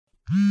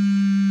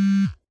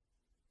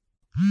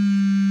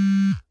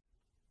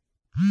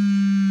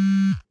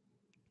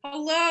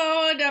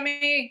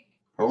Sammy.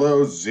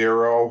 Hello,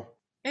 Zero.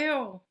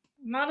 Ew,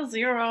 not a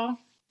zero.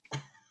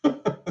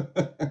 I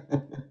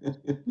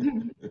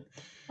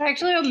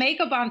actually have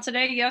makeup on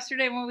today.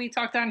 Yesterday when we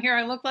talked down here,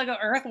 I looked like an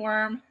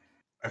earthworm.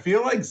 I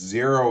feel like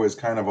Zero is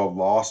kind of a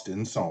lost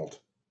insult.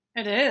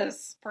 It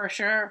is, for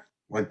sure.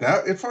 Like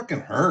that, it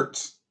fucking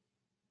hurts.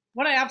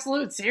 What an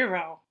absolute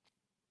zero.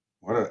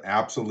 What an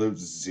absolute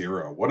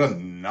zero. What a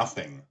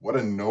nothing. What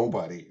a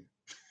nobody.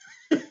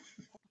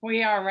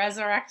 We are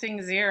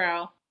resurrecting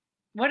zero.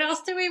 What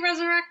else do we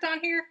resurrect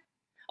on here?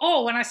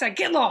 Oh, when I said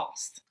get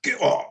lost.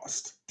 Get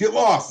lost. Get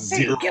lost,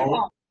 Hey, Zero. get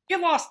lost. Get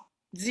lost,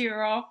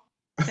 zero.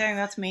 Dang,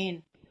 that's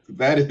mean.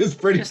 That is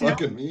pretty Just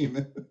fucking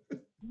mean.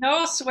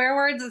 No swear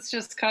words. It's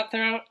just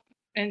cutthroat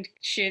and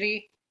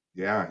shitty.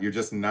 Yeah, you're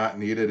just not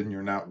needed and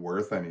you're not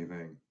worth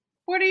anything.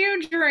 What are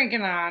you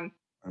drinking on?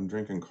 I'm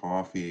drinking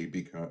coffee,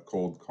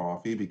 cold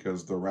coffee,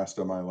 because the rest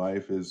of my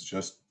life is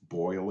just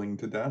boiling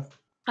to death.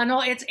 I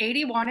know it's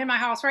 81 in my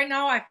house right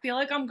now. I feel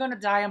like I'm going to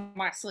die in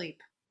my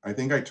sleep. I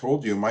think I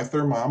told you, my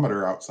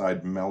thermometer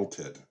outside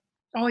melted.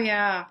 Oh,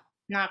 yeah.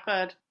 Not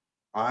good.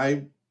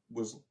 I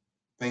was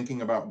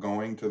thinking about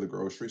going to the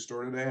grocery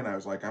store today, and I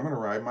was like, I'm going to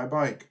ride my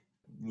bike.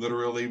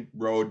 Literally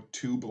rode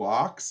 2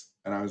 blocks,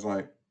 and I was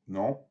like,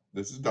 no,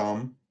 this is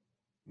dumb.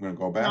 I'm going to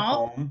go back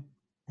home.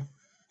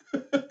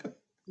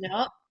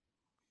 Yep.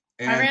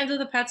 I ran to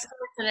the pet store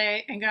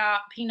today and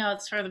got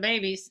peanuts for the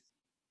babies.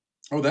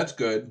 Oh, that's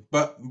good.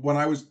 But when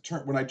I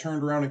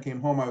turned around and came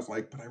home, I was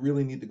like, but I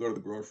really need to go to the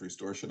grocery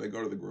store. Should I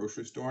go to the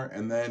grocery store?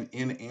 And then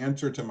in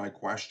answer to my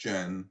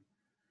question,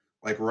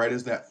 like right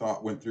as that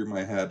thought went through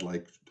my head,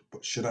 like,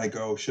 should I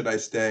go? Should I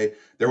stay?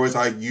 There was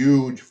a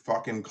huge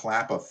fucking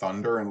clap of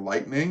thunder and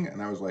lightning.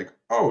 And I was like,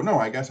 oh, no,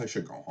 I guess I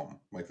should go home.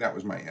 Like that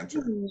was my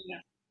answer.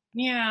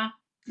 Yeah.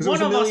 Because it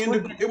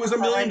was a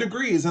million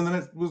degrees and then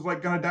it was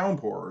like going to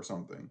downpour or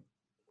something.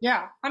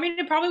 Yeah. I mean,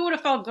 it probably would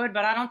have felt good,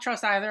 but I don't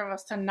trust either of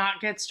us to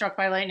not get struck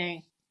by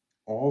lightning.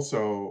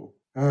 Also,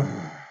 when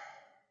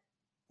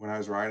I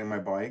was riding my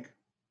bike,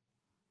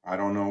 I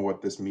don't know what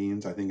this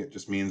means. I think it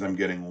just means I'm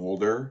getting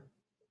older.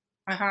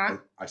 Uh-huh.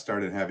 I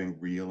started having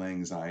real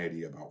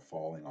anxiety about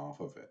falling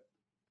off of it.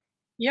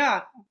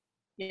 Yeah.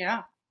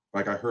 Yeah.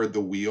 Like I heard the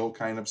wheel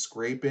kind of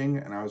scraping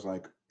and I was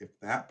like, if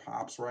that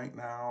pops right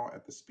now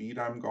at the speed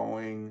I'm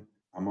going,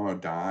 I'm gonna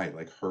die,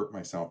 like hurt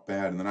myself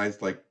bad. And then I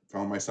like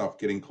found myself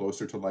getting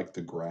closer to like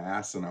the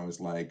grass and I was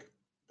like,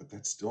 but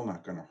that's still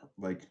not gonna hurt.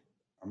 Like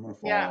I'm gonna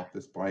fall off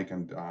this bike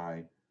and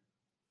die.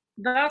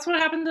 That's what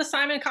happened to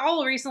Simon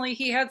Cowell recently.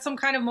 He had some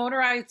kind of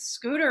motorized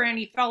scooter and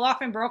he fell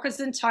off and broke his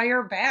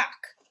entire back.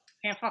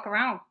 Can't fuck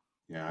around.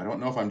 Yeah, I don't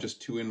know if I'm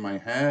just too in my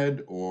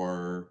head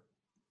or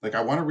like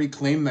I want to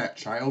reclaim that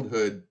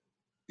childhood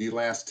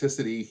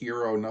elasticity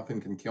hero,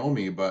 nothing can kill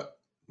me. But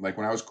like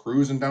when I was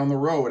cruising down the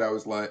road, I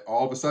was like,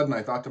 all of a sudden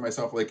I thought to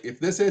myself, like,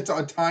 if this hits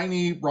a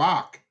tiny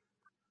rock,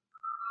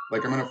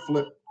 like I'm going to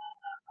flip.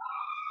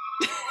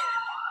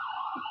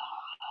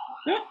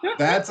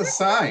 That's a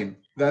sign.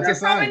 That's a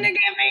sign. Coming to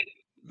get me.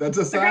 That's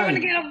a sign. They're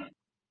coming to get him.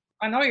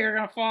 I know you're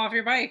going to fall off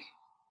your bike.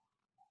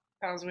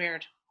 That was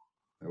weird.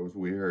 That was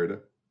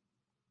weird.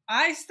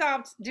 I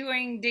stopped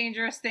doing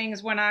dangerous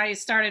things when I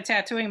started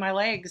tattooing my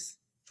legs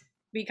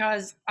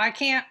because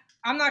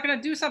I'm not going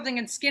to do something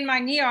and skin my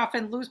knee off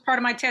and lose part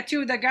of my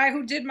tattoo. The guy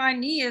who did my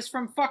knee is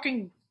from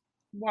fucking,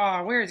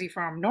 where is he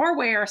from?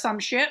 Norway or some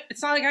shit.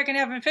 It's not like I can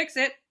have him fix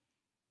it.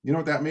 You know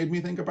what that made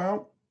me think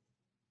about?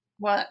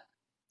 What?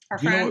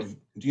 Do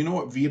you know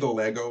what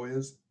vitiligo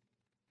is?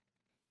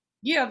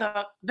 Yeah,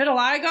 the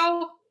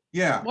vitiligo?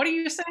 Yeah. What are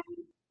you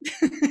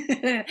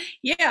saying?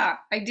 Yeah,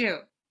 I do.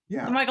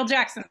 Yeah. The Michael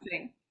Jackson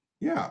thing.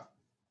 Yeah.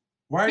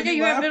 Why are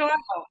you laughing? have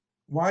vitiligo.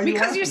 Why are you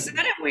Because laughing? you said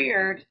it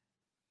weird.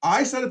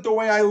 I said it the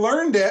way I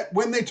learned it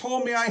when they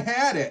told me I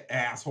had it,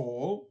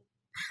 asshole.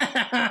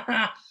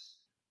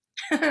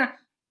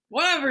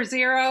 Whatever,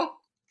 Zero.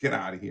 Get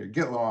out of here.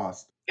 Get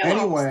lost.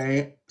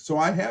 Anyway, so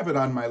I have it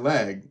on my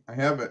leg. I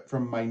have it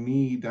from my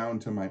knee down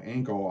to my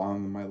ankle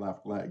on my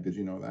left leg. Did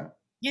you know that?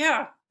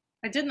 Yeah,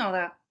 I did know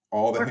that.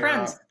 We're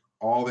friends.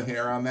 All the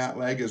hair on that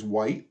leg is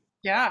white.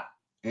 Yeah.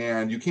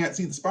 And you can't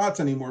see the spots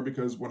anymore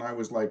because when I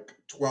was like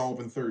 12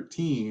 and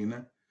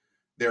 13,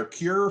 their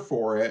cure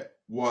for it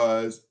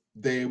was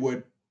they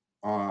would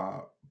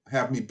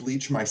have me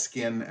bleach my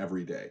skin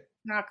every day.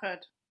 Not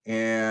good.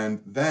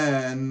 And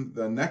then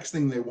the next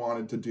thing they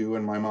wanted to do,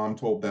 and my mom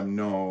told them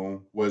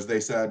no, was they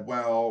said,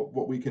 well,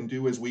 what we can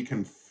do is we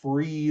can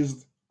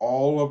freeze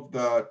all of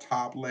the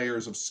top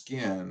layers of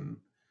skin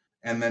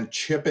and then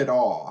chip it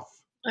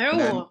off.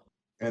 Ew.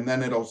 And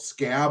then it'll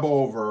scab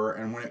over,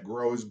 and when it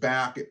grows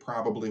back, it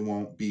probably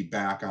won't be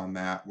back on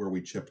that where we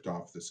chipped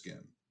off the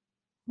skin.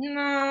 No,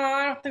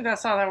 I don't think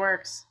that's how that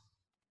works.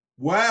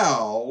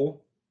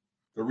 Well,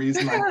 the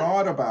reason I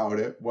thought about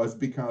it was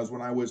because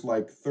when I was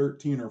like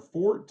 13 or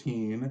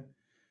 14,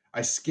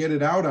 I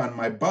skidded out on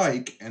my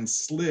bike and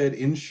slid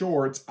in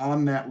shorts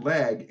on that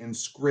leg and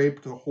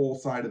scraped the whole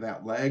side of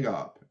that leg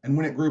up. And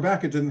when it grew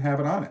back, it didn't have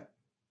it on it.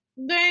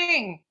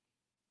 Dang.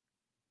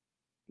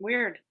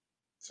 Weird.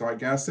 So I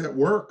guess it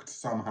worked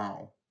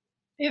somehow.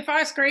 If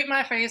I scrape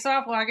my face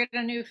off, will I get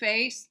a new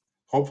face?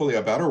 Hopefully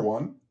a better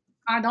one.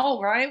 I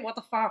know, right? What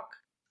the fuck?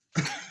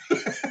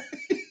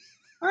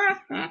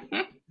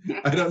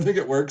 I don't think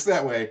it works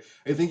that way.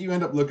 I think you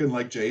end up looking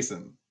like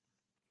Jason.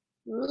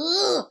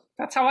 Ugh,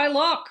 that's how I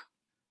look.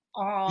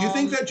 Do you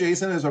think Um, that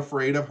Jason is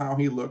afraid of how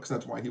he looks?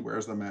 That's why he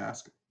wears the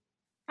mask.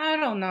 I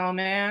don't know,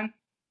 man.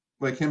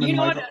 Like him You and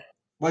know what? Michael.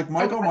 Like Oh,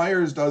 Michael God,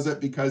 Myers does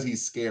it because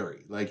he's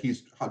scary. Like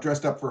he's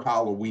dressed up for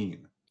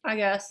Halloween. I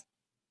guess.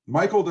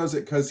 Michael does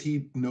it because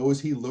he knows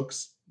he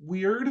looks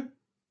weird.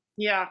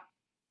 Yeah.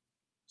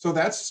 So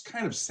that's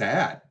kind of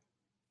sad.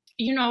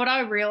 You know what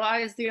I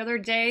realized the other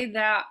day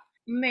that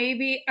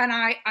maybe, and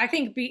I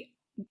think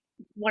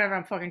whatever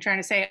I'm fucking trying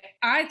to say,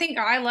 I think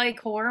I like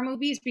horror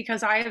movies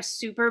because I have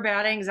super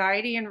bad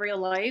anxiety in real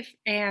life.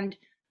 And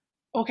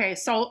okay,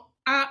 so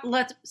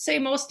let's say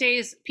most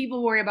days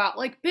people worry about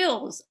like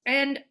bills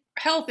and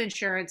health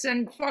insurance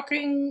and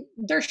fucking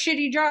their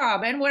shitty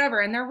job and whatever,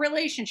 and their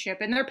relationship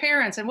and their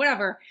parents and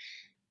whatever.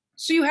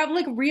 So you have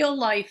like real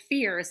life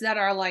fears that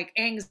are like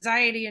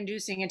anxiety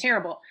inducing and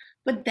terrible.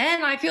 But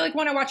then I feel like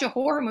when I watch a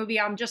horror movie,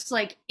 I'm just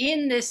like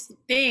in this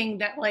thing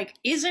that like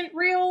isn't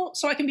real.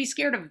 So I can be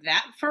scared of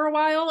that for a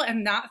while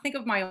and not think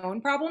of my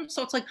own problems.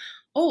 So it's like,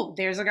 oh,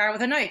 there's a guy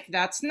with a knife.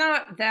 That's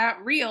not that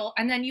real.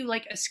 And then you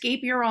like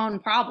escape your own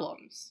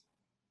problems.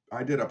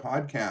 I did a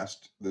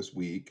podcast this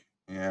week,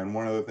 and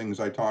one of the things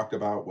I talked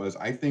about was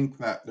I think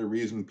that the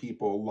reason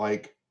people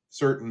like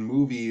certain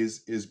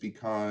movies is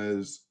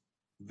because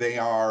they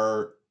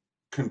are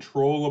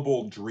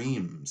controllable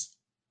dreams.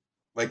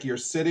 Like you're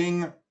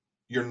sitting,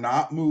 you're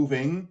not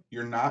moving,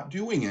 you're not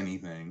doing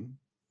anything.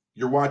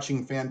 You're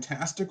watching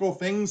fantastical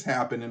things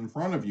happen in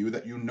front of you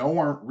that you know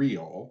aren't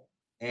real.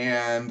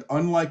 And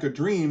unlike a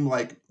dream,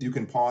 like you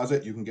can pause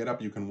it, you can get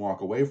up, you can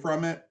walk away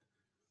from it.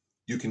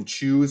 You can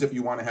choose if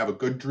you want to have a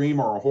good dream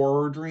or a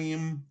horror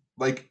dream.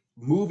 Like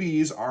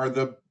movies are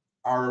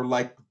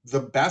like the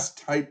best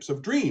types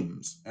of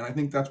dreams, and I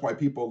think that's why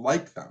people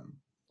like them.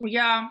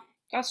 Yeah,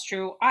 that's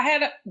true. I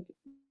had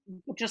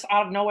just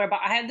out of nowhere, but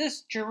I had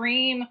this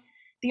dream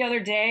the other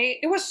day.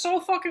 It was so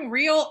fucking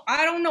real.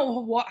 I don't know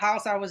what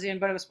house I was in,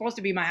 but it was supposed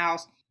to be my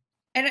house.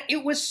 And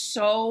it was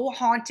so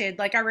haunted.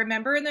 Like I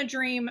remember in the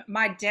dream,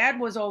 my dad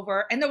was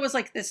over and there was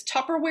like this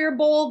Tupperware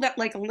bowl that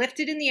like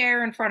lifted in the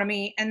air in front of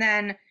me. And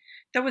then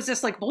there was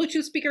this like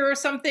Bluetooth speaker or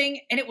something.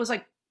 And it was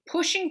like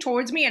pushing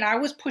towards me and I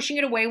was pushing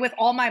it away with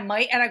all my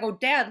might. And I go,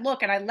 Dad,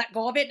 look. And I let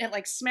go of it and it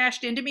like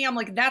smashed into me. I'm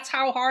like, that's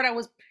how hard I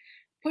was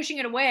pushing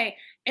it away.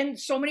 And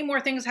so many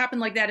more things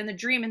happened like that in the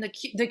dream. And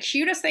the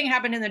cutest thing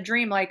happened in the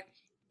dream. Like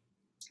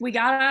we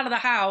got out of the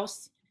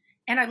house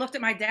and I looked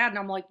at my dad and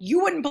I'm like,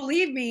 you wouldn't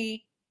believe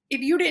me if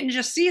you didn't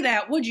just see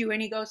that, would you?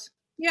 And he goes,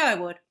 yeah, I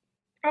would.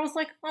 I was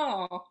like,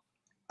 oh,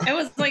 it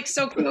was like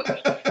so cute.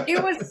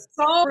 It was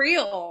so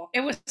real. It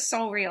was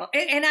so real.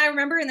 And I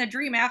remember in the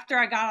dream after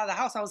I got out of the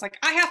house, I was like,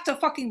 I have to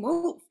fucking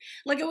move.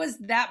 Like it was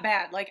that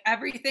bad. Like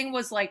everything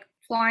was like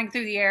flying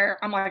through the air.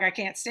 I'm like, I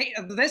can't stay.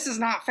 This is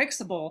not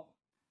fixable,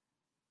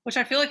 which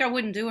I feel like I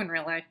wouldn't do in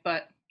real life,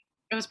 but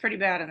it was pretty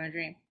bad in the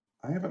dream.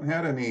 I haven't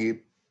had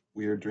any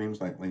weird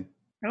dreams lately.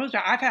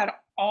 I've had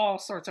all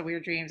sorts of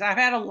weird dreams. I've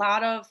had a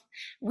lot of,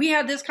 we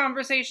had this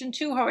conversation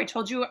too, how I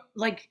told you,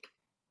 like,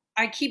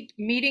 I keep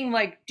meeting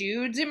like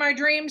dudes in my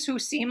dreams who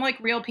seem like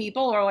real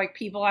people or like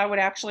people I would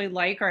actually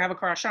like or have a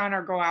crush on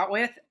or go out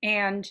with.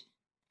 And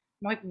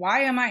I'm like,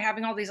 why am I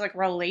having all these like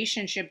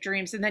relationship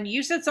dreams? And then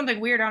you said something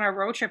weird on our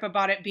road trip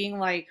about it being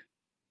like,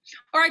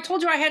 or I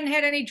told you I hadn't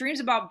had any dreams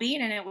about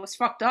Bean and it was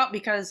fucked up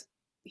because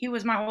he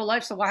was my whole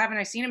life. So why haven't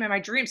I seen him in my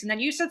dreams? And then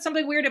you said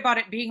something weird about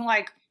it being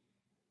like,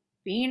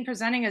 Bean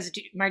presenting as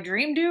my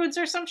dream dudes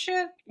or some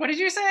shit. What did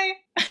you say?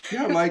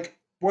 Yeah, like,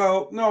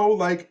 well, no,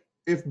 like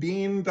if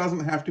Bean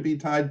doesn't have to be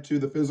tied to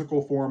the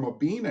physical form of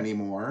Bean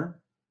anymore,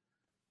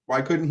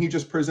 why couldn't he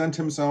just present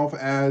himself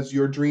as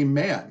your dream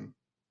man?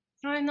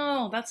 I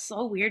know, that's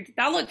so weird.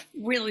 That looked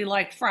really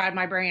like fried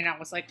my brain. I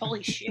was like,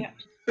 holy shit.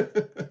 And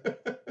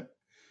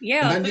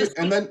Yeah, then you because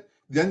and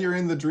then you're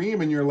in the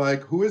dream and you're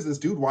like, who is this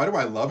dude? Why do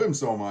I love him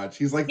so much?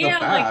 He's like the yeah,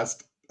 like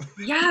best.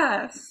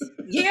 yes.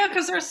 Yeah,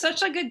 because there's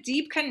such like a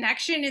deep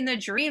connection in the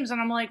dreams. And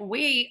I'm like,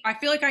 wait, I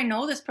feel like I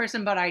know this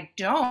person, but I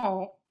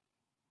don't.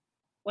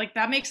 Like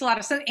that makes a lot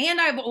of sense. And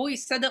I've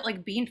always said that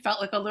like Bean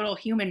felt like a little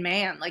human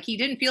man. Like he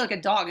didn't feel like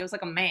a dog. It was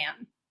like a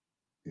man.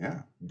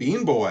 Yeah,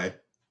 Bean Boy.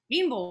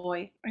 Bean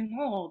Boy. I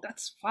know,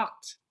 that's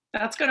fucked.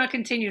 That's gonna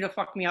continue to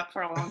fuck me up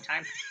for a long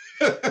time.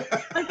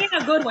 Like in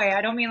a good way.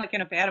 I don't mean like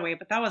in a bad way,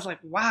 but that was like,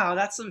 wow,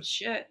 that's some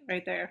shit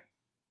right there.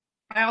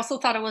 I also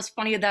thought it was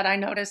funny that I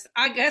noticed,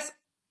 I guess,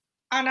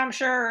 and I'm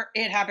sure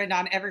it happened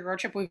on every road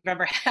trip we've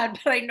ever had,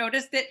 but I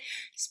noticed it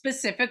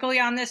specifically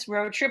on this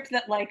road trip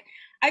that like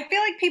I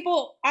feel like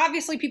people,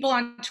 obviously people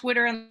on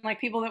Twitter and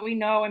like people that we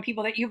know and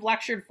people that you've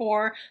lectured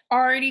for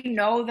already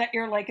know that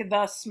you're like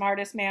the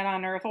smartest man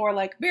on earth or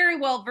like very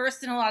well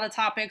versed in a lot of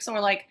topics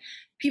or like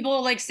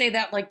people like say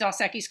that like Dos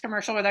Equis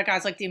commercial where that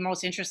guy's like the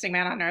most interesting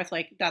man on earth.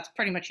 Like that's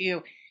pretty much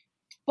you.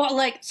 But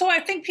like, so I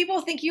think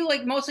people think you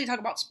like mostly talk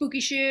about spooky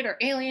shit or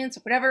aliens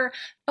or whatever.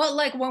 But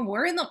like when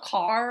we're in the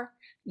car,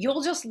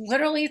 you'll just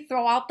literally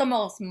throw out the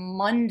most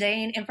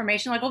mundane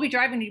information. Like we'll be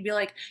driving and you'd be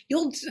like,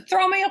 you'll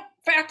throw me a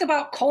fact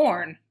about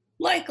corn.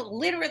 Like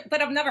literally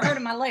that I've never heard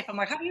in my life. I'm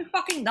like, how do you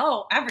fucking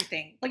know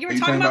everything? Like you Are were you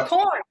talking talking about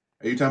about corn.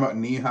 are you talking about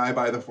knee high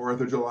by the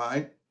 4th of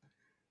July?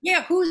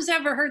 Yeah, who's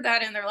ever heard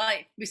that in their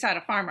life beside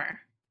a farmer?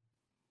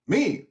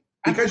 Me.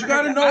 I've Because you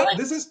never got heard to that. I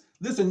know, like,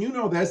 listen, you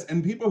know this,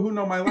 and people who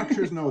know my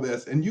lectures know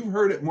this, and you've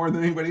heard it more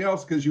than anybody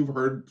else because you've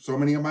heard so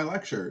many of my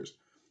lectures.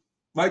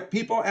 Like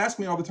people ask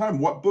me all the time,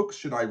 what books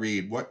should I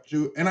read?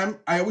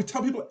 I always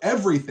tell people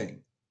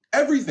everything,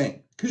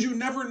 because you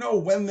never know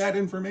when that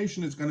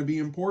information is going to be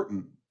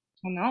important.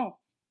 oh no.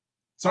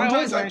 I Sometimes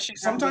always I learn shit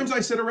around sometimes you. I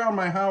sit around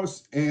my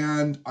house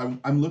and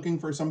I'm looking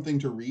for something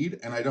to read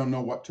and I don't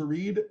know what to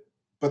read,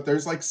 but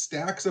there's like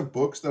stacks of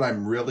books that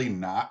I'm really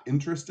not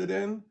interested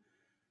in,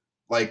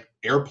 like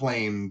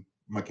airplane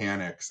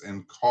mechanics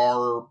and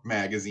car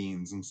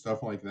magazines and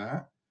stuff like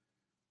that.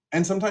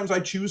 And sometimes I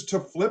choose to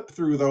flip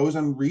through those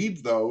and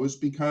read those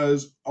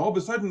because all of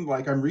a sudden,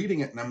 like I'm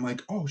reading it and I'm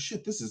like, oh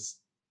shit, this is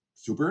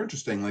super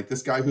interesting. Like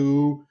this guy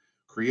who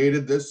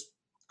created this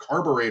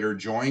carburetor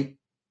joint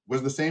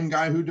was the same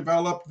guy who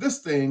developed this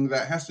thing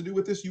that has to do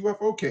with this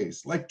UFO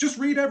case. Like just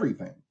read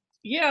everything.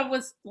 Yeah, it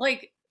was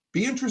like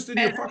Be interested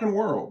in your as fucking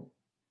world.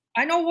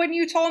 I know when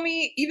you told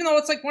me, even though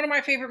it's like one of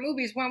my favorite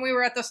movies, when we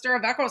were at the Stir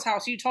of Echoes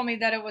house, you told me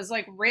that it was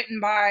like written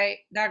by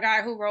that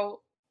guy who wrote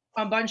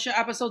a bunch of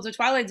episodes of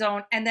Twilight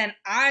Zone. And then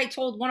I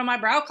told one of my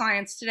brow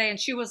clients today, and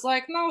she was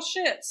like, no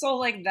shit. So,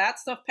 like, that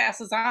stuff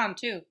passes on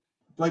too.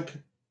 Like,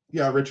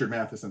 yeah, Richard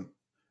Matheson.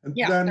 And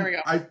Yeah, there we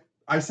then go.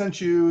 I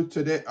sent you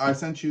today, I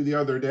sent you the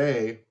other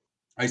day,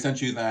 I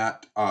sent you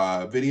that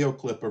video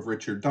clip of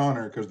Richard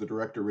Donner because the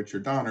director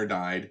Richard Donner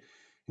died,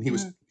 and he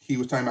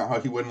was talking about how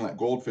he wouldn't let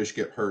goldfish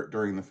get hurt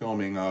during the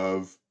filming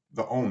of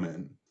The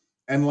Omen.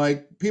 And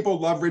like people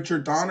love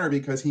Richard Donner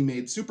because he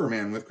made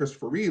Superman with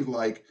Christopher Reeve,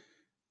 like,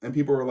 and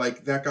people were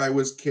like, that guy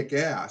was kick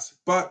ass.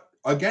 But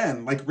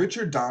again, like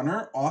Richard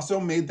Donner also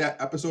made that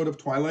episode of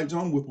Twilight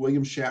Zone with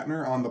William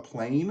Shatner on the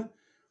plane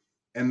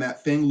and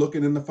that thing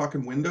looking in the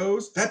fucking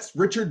windows. That's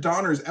Richard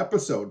Donner's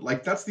episode.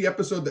 Like that's the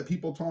episode that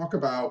people talk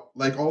about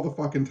like all the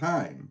fucking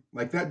time.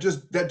 Like that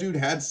dude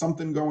had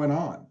something going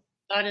on.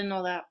 I didn't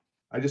know that.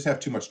 I just have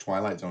too much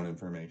Twilight Zone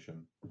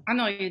information. I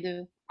know you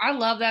do. I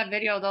love that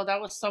video though. That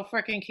was so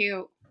freaking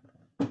cute.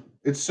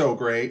 It's so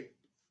great.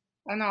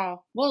 I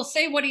know. Well,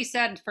 say what he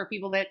said for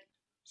people that.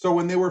 So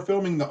when they were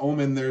filming The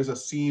Omen, there's a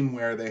scene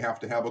where they have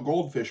to have a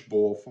goldfish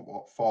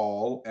bowl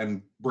fall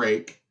and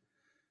break.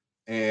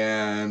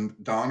 And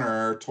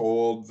Donner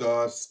told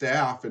the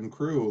staff and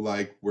crew,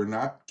 like, we're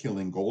not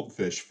killing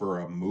goldfish for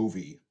a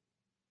movie.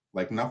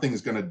 Like,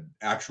 nothing's going to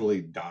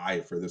actually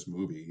die for this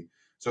movie.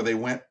 So they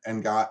went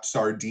and got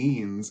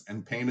sardines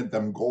and painted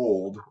them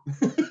gold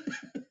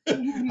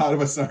out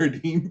of a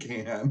sardine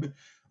can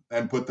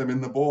and put them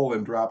in the bowl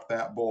and dropped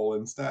that bowl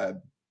instead.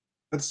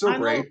 That's so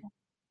great.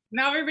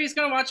 Now everybody's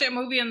gonna watch that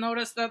movie and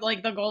notice that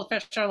like the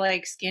goldfish are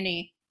like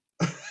skinny.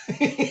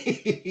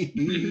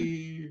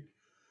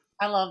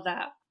 I love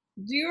that.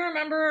 Do you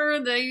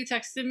remember that you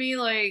texted me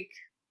like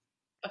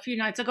a few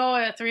nights ago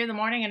at 3 a.m.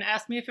 and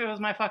asked me if it was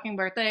my fucking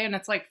birthday, and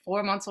it's like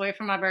 4 months away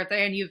from my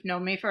birthday, and you've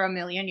known me for a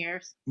million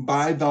years?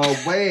 By the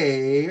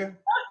way,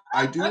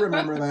 I do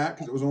remember that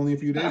because it was only a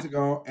few days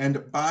ago.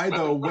 And by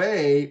the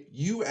way,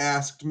 you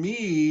asked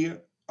me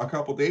a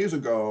couple days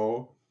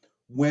ago,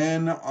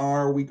 when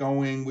are we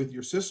going with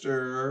your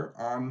sister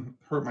on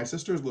my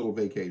sister's little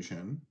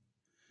vacation?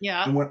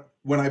 Yeah. And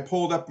when I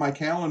pulled up my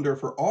calendar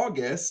for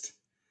August,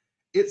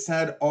 it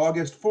said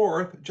August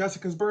 4th,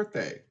 Jessica's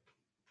birthday.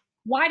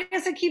 Why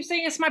does it keep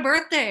saying it's my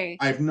birthday?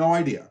 I have no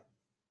idea.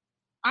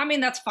 I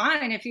mean, that's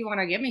fine if you want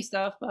to give me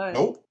stuff, but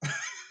nope.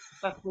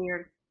 That's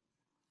weird.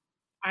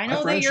 I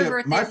know that your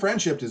birthday. My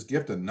friendship is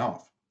gift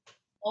enough.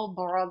 Oh,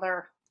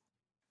 brother.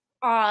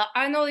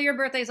 I know that your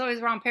birthday is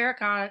always around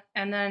Paracon,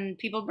 and then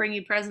people bring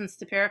you presents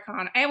to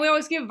Paracon, and we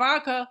always give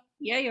vodka.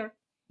 Yeah.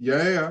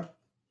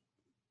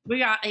 We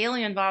got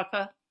alien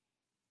vodka.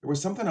 There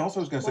was something else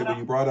I was going to say when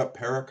you brought up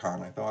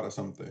Paracon. I thought of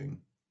something,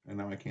 and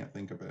now I can't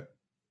think of it.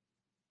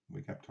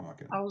 We kept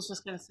talking. I was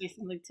just going to say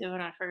something too,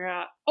 and I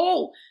forgot.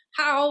 Oh,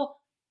 how...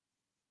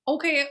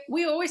 Okay,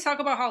 we always talk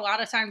about how a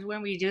lot of times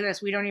when we do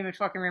this, we don't even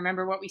fucking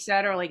remember what we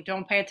said or like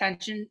don't pay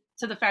attention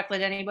to the fact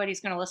that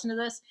anybody's going to listen to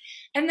this.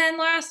 And then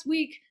last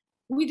week,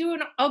 we do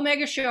an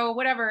Omega show,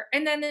 whatever.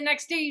 And then the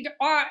next day,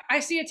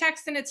 I see a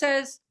text and it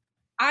says,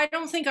 I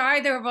don't think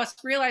either of us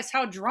realized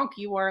how drunk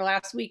you were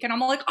last week. And I'm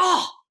like,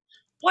 oh,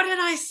 what did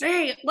I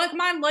say? Like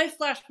my life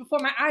flashed before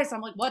my eyes. I'm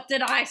like, what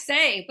did I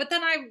say? But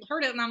then I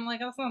heard it and I'm like,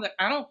 that's not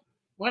that.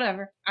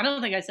 Whatever. I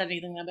don't think I said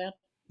anything that bad.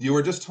 You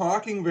were just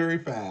talking very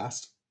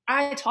fast.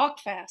 I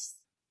talked fast.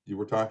 You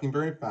were talking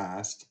very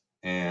fast,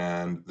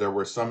 and there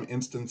were some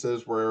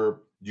instances where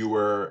you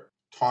were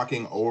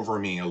talking over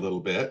me a little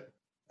bit,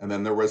 and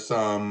then there was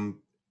some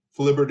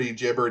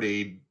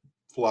flibberty-gibberty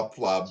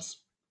flub-flubs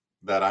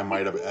that I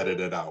might have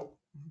edited out.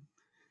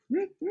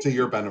 to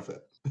your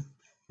benefit.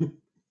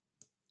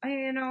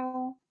 You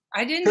know,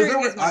 I didn't Because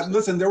drink as much.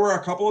 listen, there were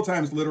a couple of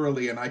times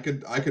literally, and I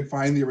could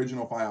find the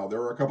original file. There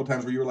were a couple of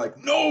times where you were like,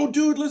 "No,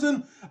 dude,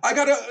 listen, I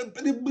gotta,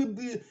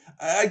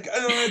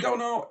 I don't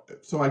know."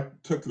 So I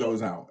took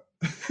those out.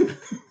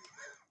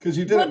 Because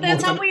you did But it more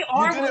that's how than we you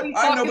are did when it. we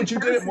I talk know, in but you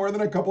did it person. more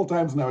than a couple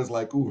times, and I was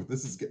like, "Ooh,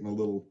 this is getting a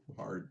little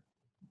hard."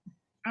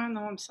 I don't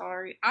know. I'm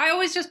sorry. I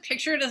always just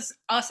pictured us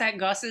at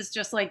Gus's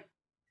just like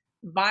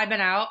vibing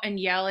out and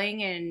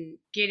yelling and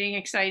getting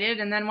excited,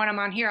 and then when I'm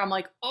on here, I'm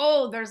like,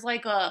 oh, there's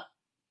like a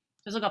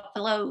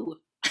flow.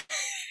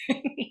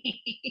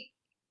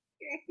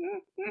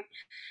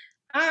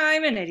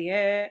 I'm an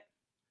idiot.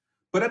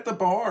 But at the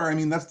bar, I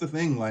mean, that's the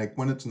thing. Like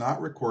when it's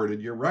not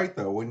recorded, you're right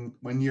though.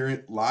 When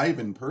you're live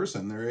in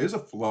person, there is a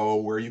flow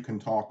where you can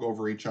talk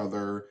over each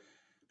other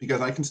because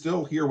I can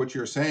still hear what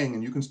you're saying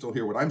and you can still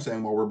hear what I'm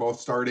saying while we're both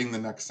starting the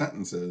next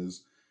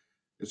sentences.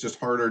 It's just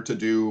harder to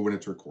do when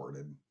it's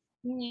recorded.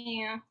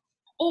 Yeah.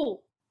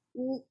 Oh,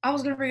 I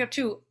was gonna bring up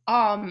too.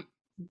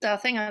 The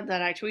thing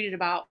that I tweeted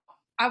about.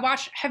 I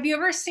watched. Have you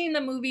ever seen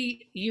the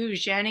movie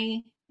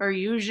Eugenie or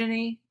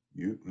Eugenie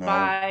You no,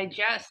 by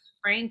Jess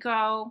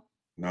Franco?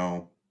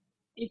 no.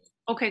 It's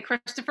okay.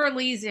 Christopher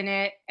Lee's in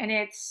it, and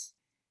it's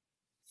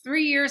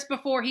 3 years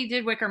before he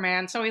did Wicker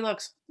Man, so he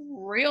looks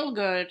real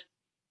good.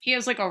 He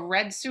has like a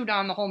red suit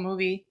on the whole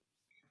movie,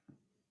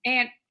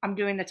 and I'm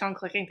doing the tongue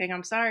clicking thing.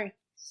 I'm sorry.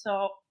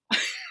 So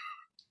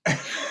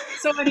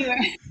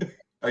anyway,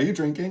 Are you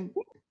drinking?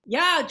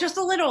 yeah, just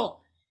a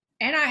little,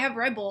 and I have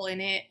Red Bull in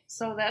it,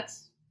 so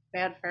that's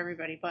bad for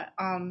everybody. But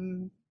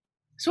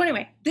so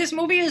anyway, this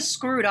movie is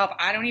screwed up.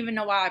 I don't even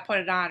know why I put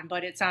it on,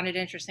 but it sounded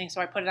interesting,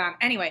 so I put it on.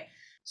 Anyway,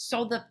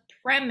 so the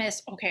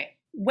premise, okay,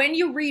 when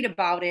you read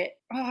about it,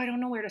 oh, I don't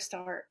know where to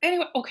start.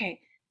 Anyway,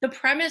 okay, the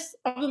premise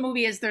of the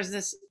movie is there's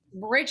this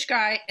rich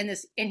guy and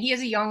he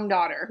has a young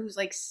daughter who's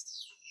like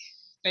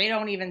they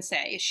don't even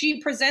say.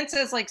 She presents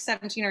as like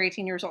 17 or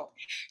 18 years old.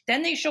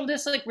 Then they show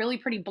this like really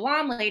pretty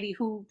blonde lady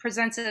who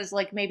presents as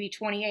like maybe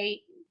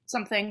 28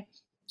 something.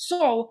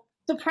 So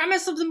the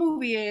premise of the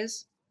movie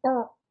is,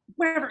 or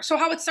whatever. So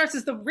how it starts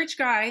is the rich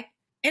guy,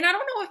 and I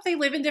don't know if they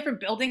live in different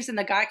buildings and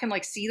the guy can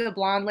like see the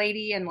blonde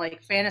lady and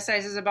like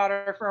fantasizes about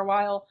her for a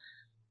while.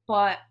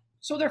 But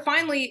so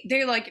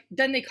they like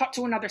then they cut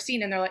to another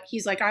scene and they're like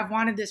he's like I've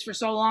wanted this for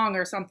so long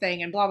or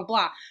something and blah blah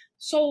blah.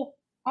 So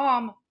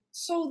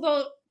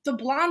so the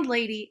blonde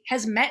lady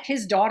has met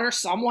his daughter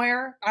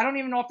somewhere. I don't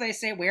even know if they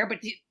say where, but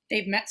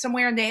they've met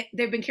somewhere and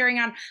they've been carrying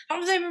on. How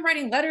have they been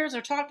writing letters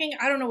or talking?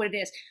 I don't know what it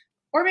is.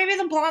 Or maybe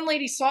the blonde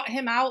lady sought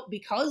him out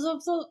because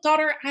of the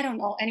daughter. I don't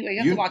know. Anyway, you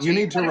have to watch You it.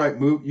 need to write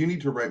you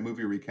need to write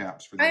movie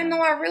recaps for the I know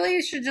end. I really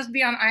should just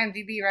be on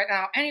IMDb right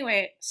now.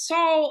 Anyway,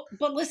 so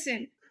but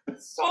listen,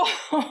 so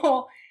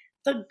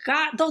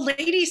the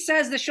lady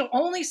says that she'll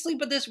only sleep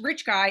with this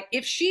rich guy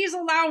if she's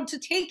allowed to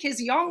take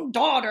his young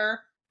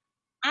daughter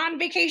on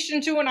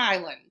vacation to an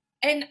island.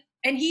 And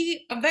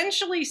he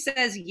eventually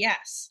says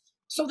yes.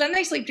 So then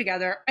they sleep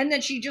together, and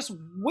then she just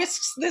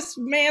whisks this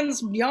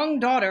man's young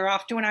daughter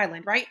off to an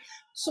island, right?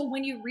 So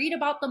when you read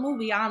about the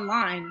movie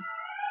online,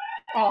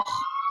 oh,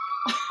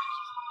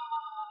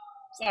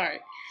 sorry.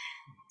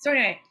 So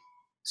anyway,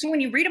 so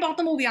when you read about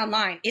the movie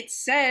online, it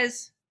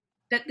says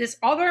that this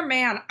other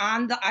man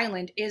on the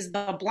island is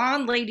the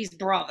blonde lady's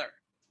brother,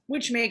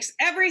 which makes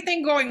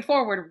everything going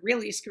forward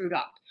really screwed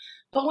up.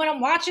 But when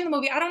I'm watching the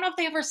movie, I don't know if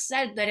they ever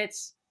said that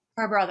it's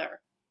her brother,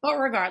 but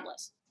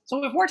regardless.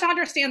 So if we're to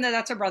understand that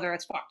that's her brother,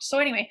 it's fucked. So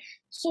anyway,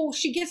 so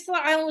she gets to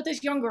the island with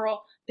this young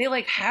girl. They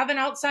like have an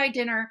outside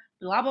dinner,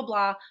 blah, blah,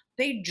 blah.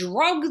 They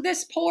drug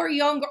this poor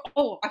young girl.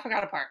 Oh, I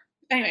forgot a part.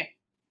 Anyway,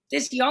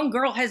 this young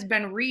girl has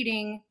been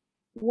reading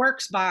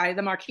works by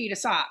the Marquis de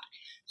Sade.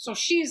 So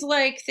she's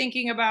like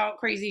thinking about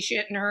crazy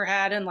shit in her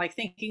head and like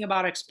thinking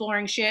about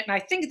exploring shit. And I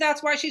think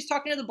that's why she's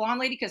talking to the blonde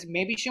lady, because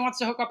maybe she wants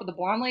to hook up with the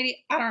blonde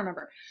lady. I don't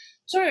remember.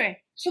 So anyway,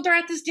 so they're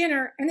at this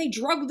dinner and they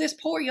drug this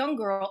poor young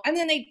girl and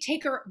then they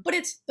take her. But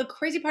it's the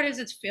crazy part is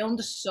it's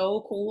filmed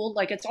so cool.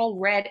 Like it's all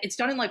red. It's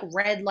done in like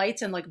red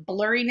lights and like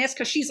blurriness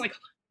because she's like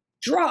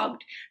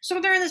drugged.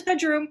 So they're in this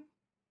bedroom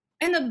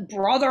and the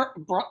brother,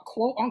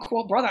 quote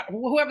unquote brother,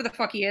 whoever the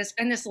fuck he is,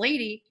 and this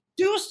lady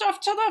do stuff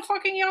to the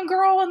fucking young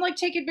girl and like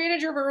take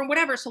advantage of her and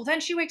whatever. So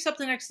then she wakes up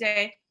the next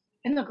day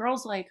and the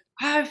girl's like,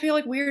 I feel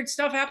like weird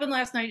stuff happened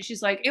last night. And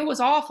she's like, it was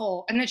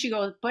awful. And then she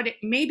goes, but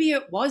maybe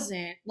it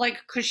wasn't. Like,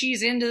 because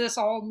she's into this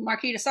all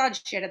Marquis de Sade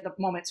shit at the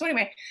moment. So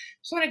anyway,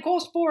 so when it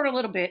goes forward a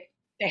little bit,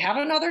 they have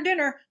another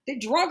dinner. They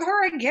drug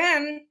her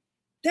again.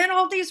 Then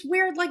all these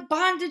weird like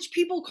bondage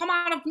people come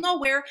out of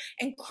nowhere.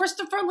 And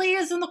Christopher Lee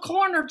is in the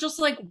corner just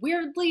like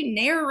weirdly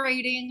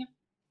narrating.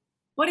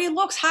 But he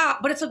looks hot.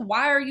 But it's like,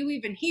 why are you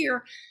even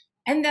here?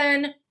 And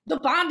then the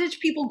bondage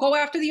people go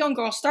after the young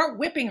girl, start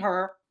whipping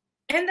her.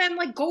 And then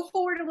like go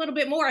forward a little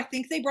bit more. I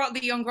think they brought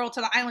the young girl to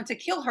the island to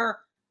kill her,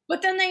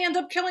 but then they end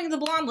up killing the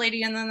blonde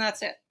lady, and then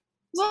that's it.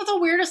 Is that the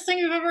weirdest thing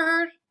you've ever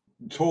heard?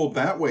 Told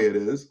that way it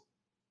is.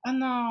 I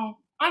know.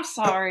 I'm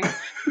sorry.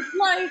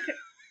 Like,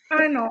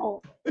 I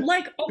know.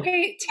 Like,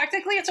 okay,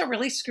 technically it's a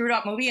really screwed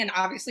up movie, and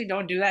obviously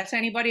don't do that to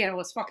anybody, and it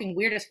was fucking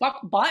weird as fuck,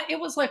 but it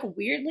was like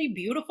weirdly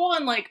beautiful,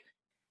 and like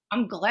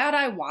I'm glad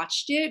I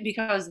watched it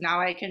because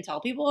now I can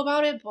tell people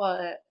about it.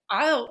 But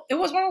it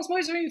was one of those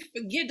movies where you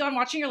get done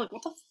watching, you're like,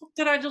 what the fuck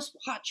did I just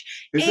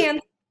watch? Is it?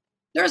 And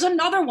there's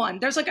another one.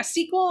 There's like a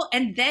sequel,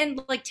 and then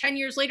like 10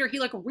 years later, he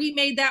like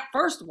remade that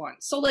first one.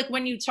 So like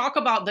when you talk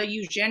about the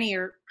Eugenie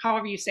or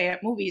however you say it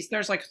movies,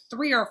 there's like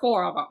 3 or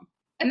 4 of them,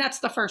 and that's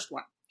the first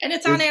one. And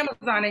it's on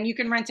Amazon, and you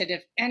can rent it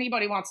if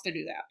anybody wants to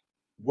do that.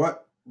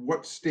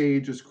 What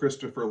stage is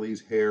Christopher Lee's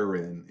hair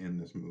in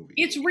this movie?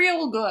 It's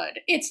real good.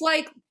 It's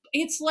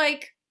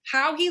like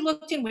how he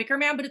looked in Wicker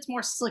Man, but it's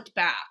more slicked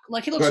back.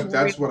 Like he looks. But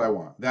that's what I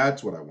want.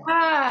 That's what I want.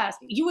 Ah,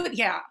 you would,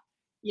 yeah,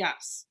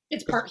 yes. He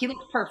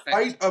looks perfect. The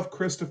height of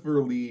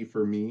Christopher Lee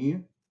for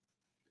me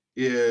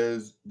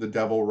is The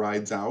Devil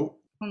Rides Out.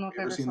 I don't know if You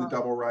I ever ever seen saw The it.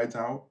 Devil Rides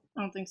Out?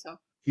 I don't think so.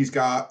 He's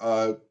got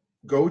a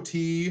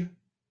goatee.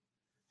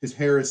 His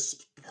hair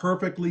is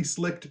perfectly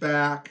slicked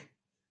back.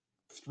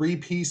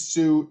 3-piece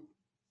suit.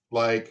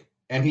 Like,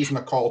 and he's an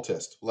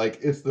occultist. Like,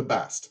 it's the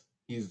best.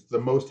 He's the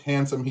most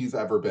handsome he's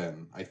ever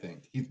been, I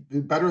think. He's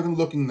better than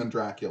looking than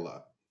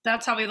Dracula.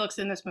 That's how he looks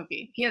in this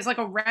movie. He has like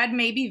a red,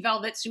 maybe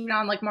velvet suit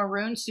on, like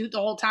maroon suit the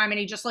whole time, and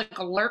he just like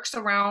lurks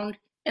around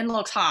and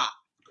looks hot.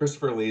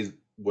 Christopher Lee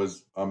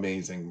was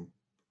amazing.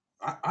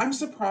 I'm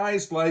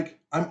surprised. Like,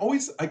 I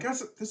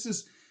guess this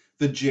is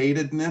the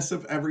jadedness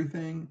of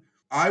everything.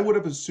 I would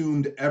have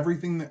assumed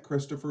everything that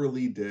Christopher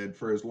Lee did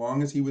for as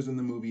long as he was in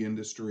the movie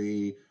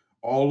industry,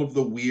 all of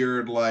the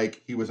weird,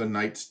 like, he was a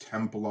Knights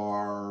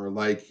Templar,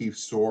 like, he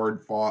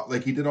sword fought,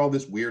 like, he did all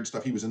this weird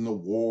stuff. He was in the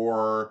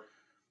war.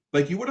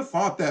 Like, you would have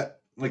thought that,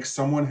 like,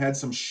 someone had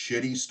some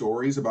shitty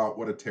stories about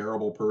what a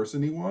terrible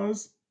person he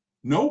was.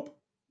 Nope.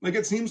 Like,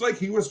 it seems like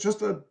he was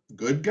just a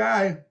good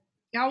guy.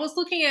 Yeah, I was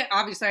looking at,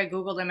 obviously I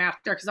Googled him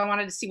after because I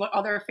wanted to see what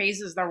other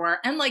phases there were.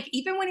 And like,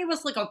 even when he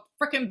was like a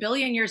freaking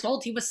billion years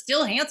old, he was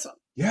still handsome.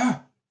 Yeah.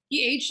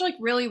 He aged like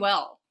really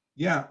well.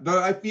 Yeah.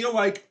 I feel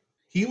like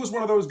he was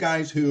one of those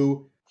guys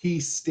who he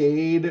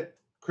stayed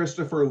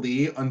Christopher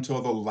Lee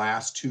until the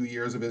last 2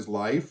 years of his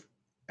life.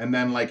 And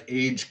then like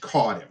age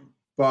caught him.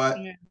 But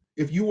Yeah.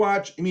 if you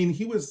watch, I mean,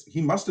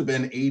 he must have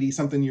been 80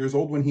 something years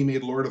old when he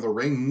made Lord of the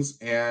Rings.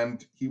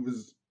 And he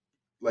was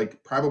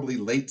like probably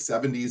late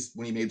 70s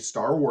when he made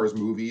Star Wars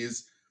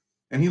movies,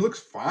 and he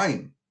looks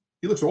fine.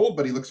 He looks old,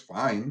 but he looks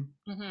fine.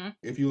 Mm-hmm.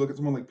 If you look at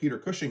someone like Peter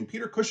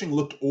Cushing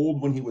looked old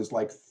when he was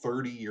like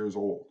 30 years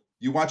old.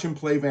 You watch him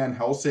play Van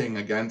Helsing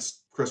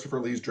against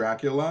Christopher Lee's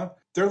Dracula,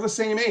 they're the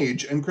same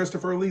age, and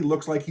Christopher Lee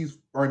looks like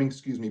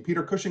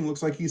Peter Cushing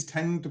looks like he's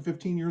 10 to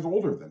 15 years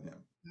older than him.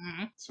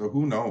 Mm-hmm. So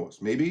who knows?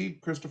 Maybe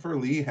Christopher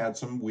Lee had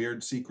some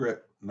weird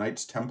secret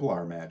Knights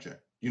Templar magic.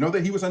 You know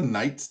that he was a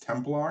Knights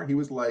Templar? He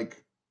was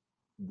like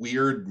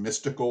weird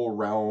mystical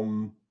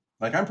realm.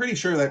 Like, I'm pretty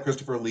sure that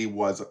Christopher Lee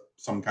was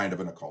some kind of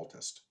an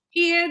occultist.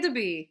 He had to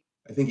be.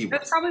 I think he was.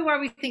 That's probably why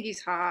we think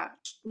he's hot.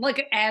 Like,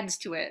 it adds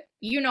to it.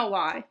 You know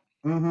why.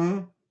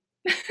 Mm-hmm.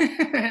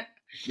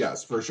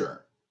 Yes, for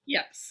sure.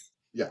 Yes.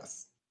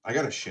 Yes. I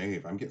gotta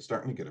shave. I'm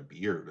starting to get a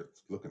beard.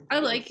 It's looking I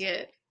like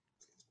it.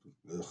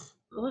 Ugh.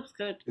 It looks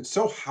good. It's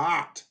so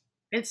hot.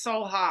 It's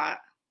so hot.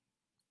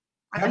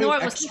 Having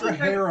extra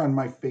hair on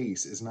my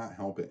face is not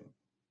helping.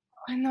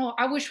 I know.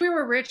 I wish we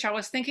were rich. I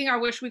was thinking I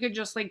wish we could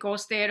just like go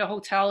stay at a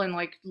hotel and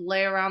like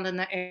lay around in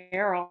the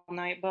air all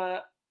night,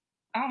 but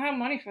I don't have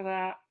money for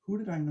that. Who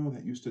did I know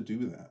that used to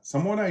do that?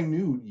 Someone I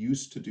knew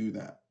used to do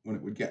that when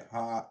it would get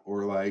hot,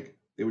 or like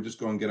they would just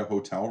go and get a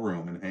hotel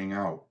room and hang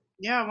out.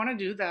 Yeah, I want to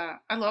do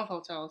that. I love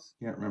hotels.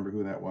 Can't remember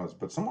who that was,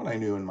 but someone I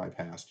knew in my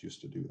past used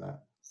to do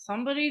that.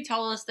 Somebody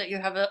tell us that you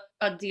have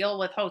a deal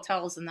with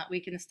hotels and that we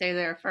can stay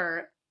there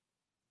for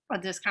a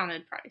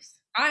discounted price.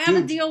 I have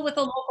a deal with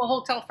a local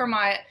hotel for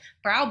my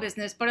brow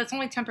business, but it's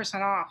only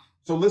 10% off.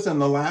 So listen,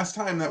 the last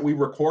time that we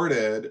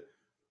recorded,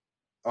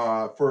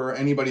 for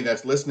anybody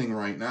that's listening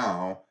right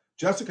now,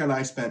 Jessica and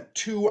I spent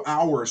 2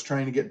 hours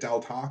trying to get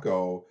Del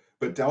Taco,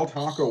 but Del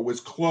Taco was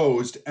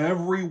closed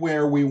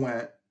everywhere we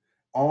went.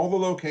 All the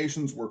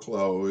locations were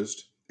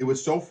closed. It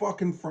was so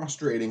fucking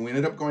frustrating. We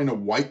ended up going to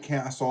White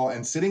Castle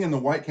and sitting in the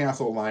White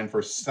Castle line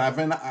for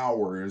 7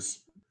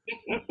 hours.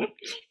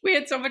 We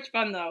had so much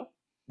fun though.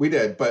 We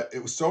did, but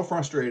it was so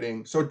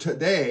frustrating. So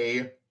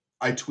today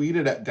I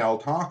tweeted at Del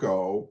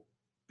Taco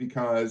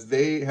because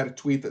they had a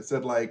tweet that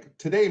said like,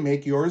 today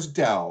make yours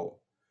Del.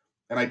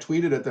 And I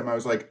tweeted at them. I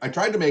was like, I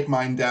tried to make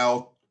mine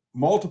Del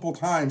multiple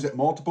times at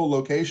multiple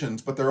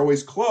locations, but they're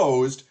always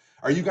closed.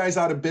 Are you guys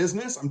out of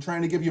business? I'm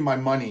trying to give you my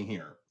money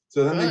here.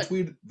 So then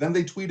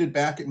they tweeted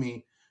back at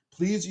me,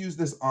 please use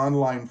this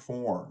online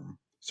form.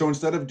 So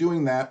instead of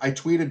doing that, I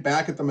tweeted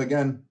back at them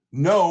again,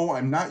 no,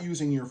 I'm not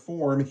using your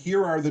form.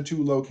 Here are the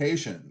 2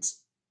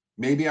 locations.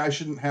 Maybe I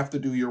shouldn't have to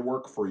do your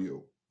work for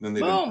you. Then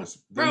they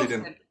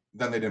didn't.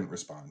 Then they didn't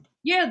respond.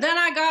 Yeah, then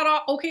I got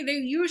off. Okay, they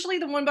usually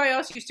the one by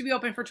us used to be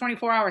open for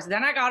 24 hours.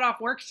 Then I got off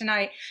work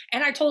tonight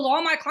and I told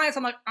all my clients,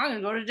 I'm like, I'm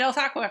going to go to Del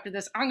Taco after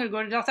this. I'm going to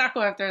go to Del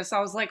Taco after this.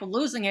 I was like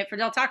losing it for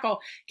Del Taco.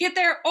 Get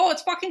there. Oh,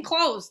 it's fucking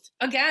closed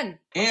again.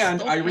 I'm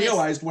And so I pissed.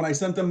 realized when I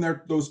sent them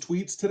those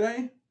tweets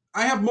today,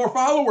 I have more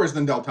followers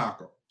than Del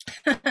Taco.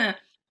 So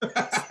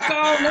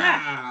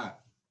that.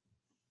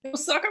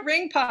 Suck a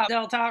ring pop,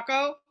 Del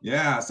Taco.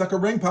 Yeah, suck a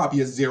ring pop,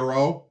 you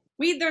zero.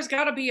 There's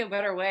got to be a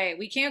better way.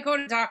 We can't go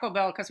to Taco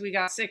Bell because we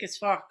got sick as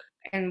fuck.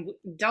 And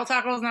Del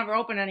Taco's never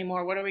open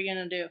anymore. What are we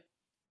going to do?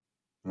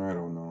 I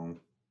don't know.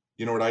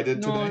 You know what I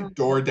did today? No.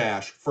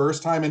 DoorDash.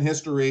 First time in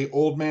history,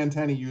 old man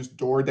Tenney used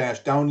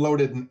DoorDash,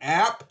 downloaded an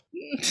app.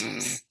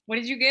 What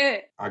did you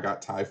get? I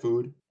got Thai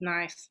food.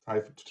 Nice.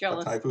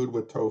 Thai food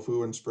with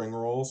tofu and spring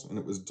rolls, and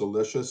it was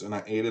delicious, and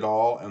I ate it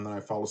all, and then I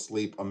fell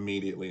asleep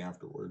immediately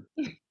afterward.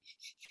 I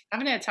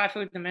haven't had Thai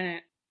food in a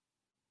minute.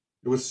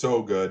 It was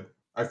so good.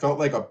 I felt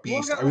like a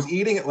beast. I was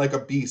eating it like a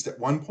beast. At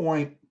one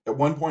point,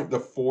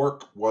 the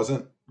fork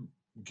wasn't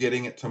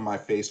getting it to my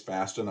face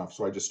fast enough,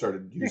 so I just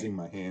started using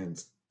my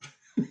hands.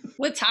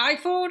 With Thai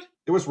food?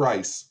 It was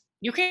rice.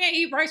 You can't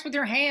eat rice with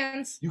your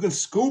hands. You can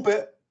scoop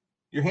it.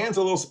 Your hand's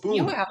a little spoon.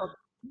 You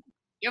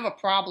have a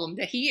problem.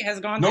 The heat has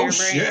gone to your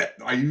brain. No shit.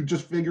 Are you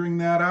just figuring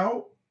that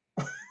out?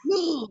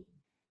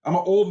 I'm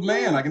an old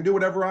man. I can do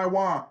whatever I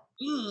want.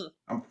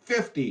 I'm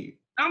 50.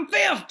 I'm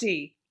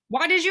 50.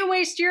 Why did you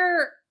waste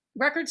your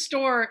record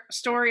store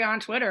story on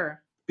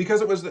Twitter?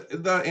 Because it was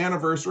the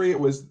anniversary. It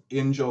was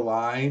in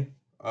July,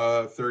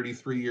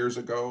 33 years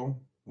ago,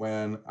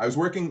 when I was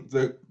working.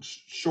 The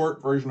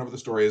short version of the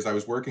story is I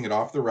was working at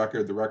Off the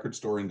record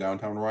store in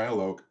downtown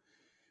Royal Oak.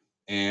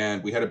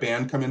 And we had a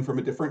band come in from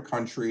a different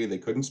country. They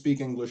couldn't speak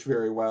English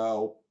very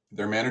well.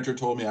 Their manager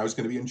told me I was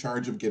going to be in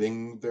charge of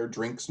getting their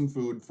drinks and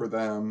food for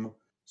them.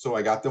 So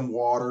I got them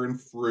water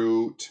and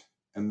fruit.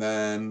 And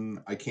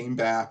then I came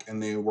back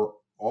and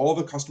all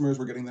the customers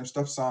were getting their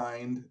stuff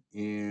signed.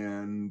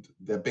 And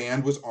the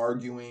band was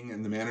arguing.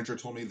 And the manager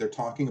told me they're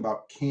talking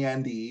about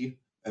candy.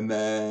 And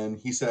then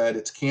he said,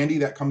 it's candy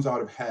that comes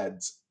out of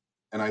heads.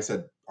 And I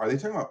said, are they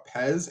talking about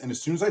Pez? And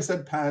as soon as I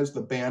said Pez,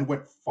 the band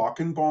went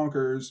fucking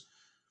bonkers.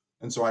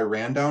 And so I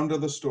ran down to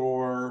the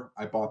store.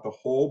 I bought the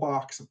whole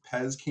box of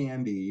Pez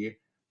candy.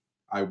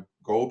 I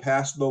go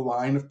past the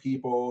line of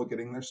people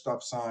getting their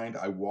stuff signed.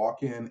 I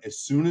walk in. As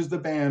soon as the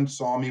band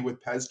saw me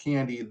with Pez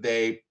candy,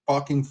 they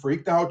fucking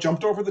freaked out,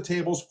 jumped over the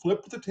tables,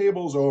 flipped the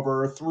tables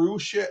over, threw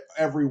shit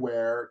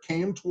everywhere,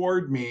 came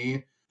toward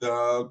me.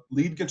 The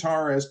lead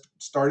guitarist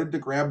started to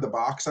grab the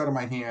box out of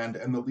my hand,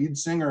 and the lead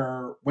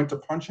singer went to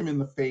punch him in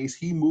the face.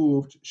 He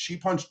moved. She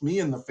punched me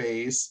in the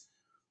face.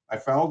 I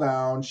fell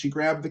down. She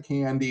grabbed the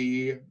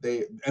candy.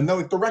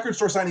 The record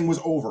store signing was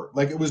over.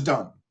 Like, it was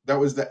done. That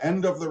was the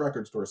end of the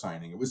record store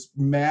signing. It was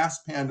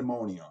mass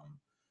pandemonium.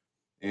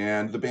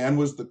 And the band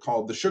was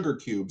called the Sugar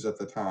Cubes at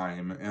the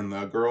time. And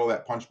the girl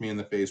that punched me in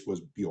the face was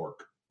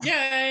Bjork.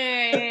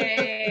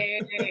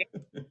 Yay!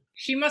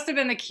 She must have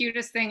been the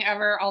cutest thing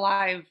ever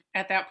alive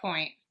at that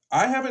point.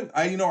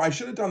 I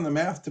should have done the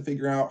math to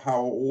figure out how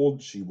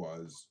old she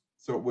was.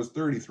 So it was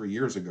 33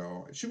 years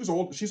ago. She was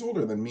old. She's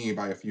older than me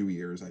by a few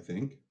years, I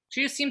think.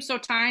 She just seems so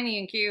tiny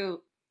and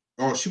cute.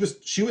 Oh, she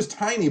was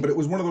tiny, but it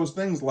was one of those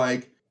things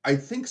like, I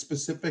think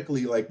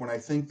specifically, like when I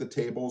think the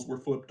tables were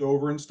flipped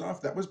over and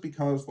stuff, that was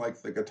because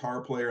like the guitar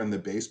player and the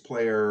bass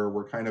player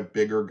were kind of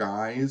bigger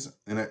guys,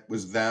 and it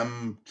was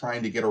them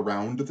trying to get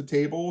around to the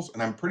tables.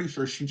 And I'm pretty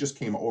sure she just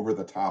came over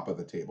the top of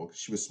the table because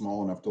she was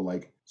small enough to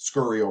like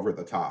scurry over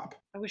the top.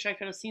 I wish I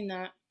could have seen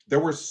that. There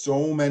were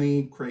so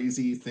many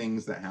crazy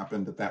things that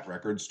happened at that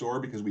record store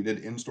because we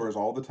did in-stores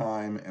all the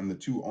time, and the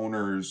two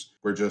owners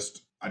were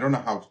just, I don't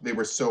know how, they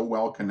were so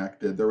well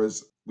connected.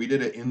 We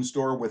did an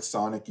in-store with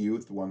Sonic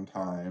Youth one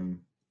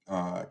time.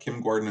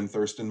 Kim Gordon and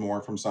Thurston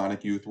Moore from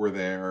Sonic Youth were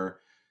there.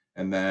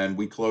 And then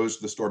we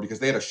closed the store because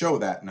they had a show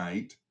that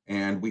night,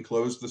 and we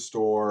closed the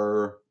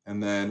store,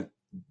 and then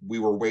we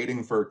were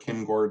waiting for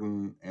Kim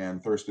Gordon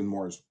and Thurston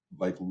Moore's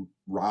like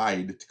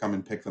ride to come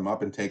and pick them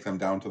up and take them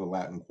down to the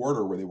Latin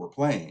Quarter where they were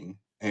playing.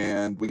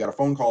 And we got a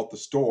phone call at the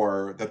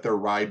store that their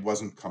ride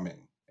wasn't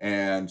coming.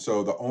 And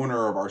so the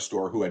owner of our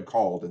store, who had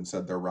called and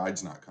said their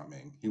ride's not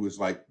coming, he was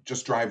like,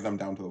 just drive them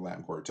down to the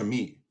Latin Quarter. To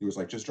me, he was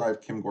like, just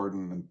drive Kim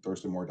Gordon and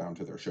Thurston Moore down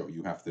to their show.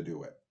 You have to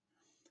do it.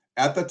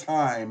 At the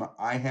time,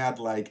 I had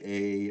like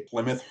a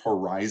Plymouth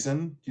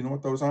Horizon. Do you know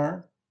what those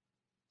are?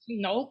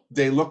 Nope.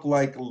 They look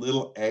like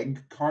little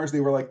egg cars.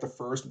 They were like the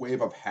first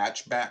wave of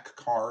hatchback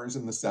cars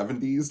in the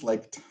 70s,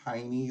 like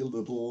tiny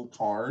little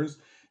cars.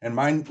 And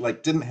mine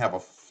like didn't have a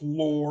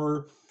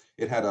floor.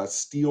 It had a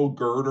steel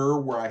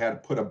girder where I had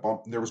to put a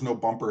bump. There was no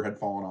bumper had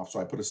fallen off, so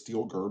I put a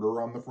steel girder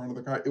on the front of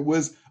the car. It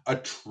was a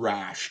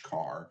trash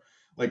car,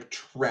 like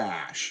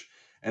trash.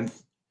 And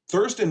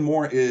Thurston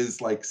Moore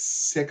is like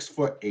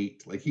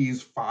 6'8". Like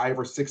he's 5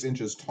 or 6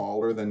 inches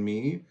taller than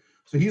me.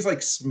 So he's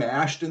like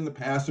smashed in the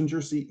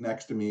passenger seat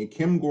next to me.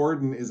 Kim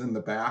Gordon is in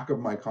the back of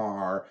my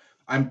car.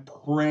 I'm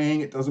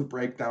praying it doesn't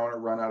break down or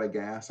run out of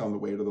gas on the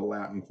way to the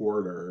Latin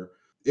Quarter.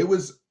 It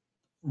was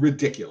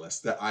ridiculous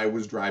that I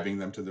was driving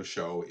them to the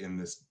show in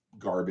this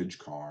garbage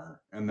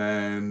car. And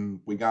then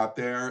we got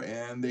there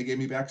and they gave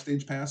me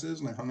backstage passes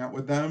and I hung out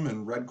with them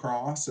and Red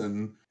Cross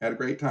and had a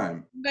great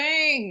time.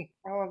 Dang.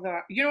 I love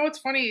that. You know what's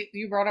funny?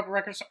 You brought up a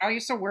record store. I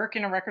used to work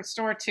in a record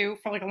store too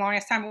for like the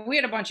longest time. We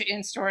had a bunch of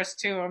in stores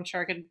too. I'm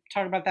sure I could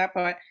talk about that,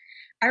 but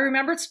I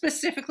remembered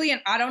specifically, and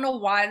I don't know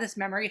why this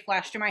memory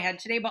flashed in my head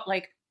today, but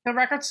like the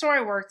record store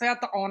I worked at,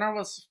 the owner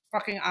was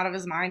fucking out of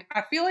his mind.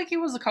 I feel like he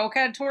was a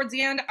cokehead towards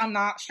the end. I'm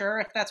not sure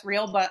if that's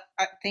real, but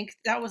I think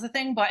that was a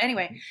thing. But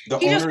anyway, The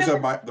he just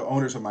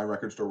owners of my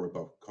record store were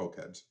both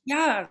cokeheads.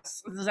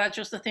 yes, is that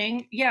just a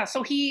thing? Yeah.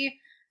 So he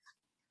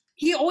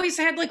always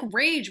had like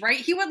rage, right?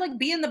 He would like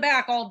be in the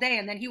back all day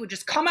and then he would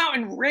just come out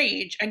and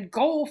rage and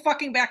go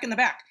fucking back in the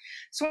back.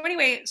 So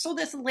anyway, so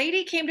this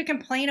lady came to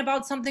complain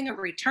about something or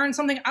return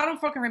something. I don't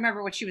fucking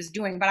remember what she was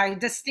doing, but I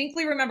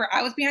distinctly remember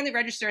I was behind the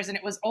registers and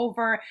it was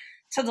over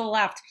to the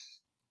left.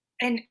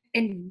 And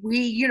we,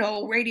 you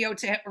know, radio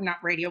to him, or not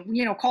radio,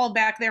 you know, called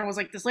back there and was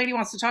like, this lady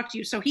wants to talk to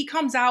you. So he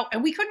comes out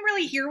and we couldn't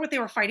really hear what they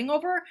were fighting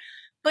over.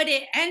 But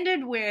it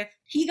ended with,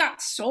 he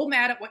got so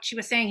mad at what she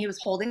was saying. He was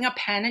holding a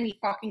pen and he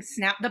fucking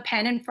snapped the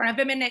pen in front of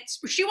him. And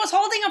she was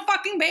holding a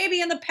fucking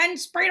baby and the pen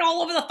sprayed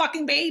all over the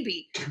fucking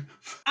baby.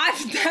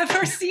 I've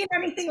never seen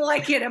anything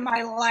like it in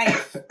my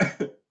life.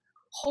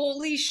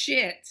 Holy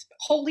shit.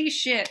 Holy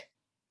shit.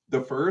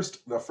 The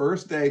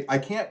first day, I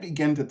can't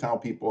begin to tell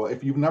people,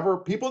 if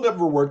people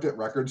never worked at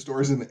record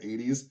stores in the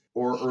 80s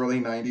or early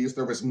 90s,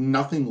 there was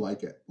nothing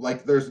like it.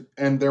 Like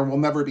there will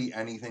never be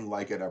anything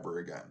like it ever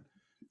again.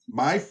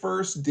 My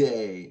first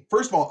day,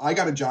 first of all, I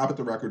got a job at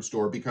the record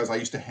store because I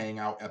used to hang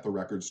out at the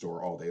record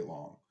store all day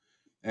long.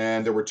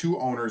 And there were two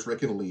owners,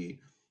 Rick and Lee.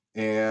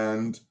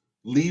 And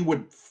Lee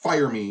would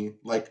fire me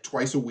like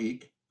twice a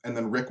week. And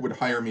then Rick would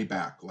hire me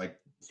back like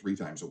 3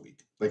 times a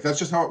week. Like, that's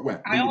just how it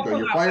went. Lee would go,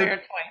 "You're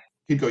fired."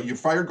 He'd go, "You're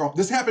fired." Go.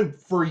 This happened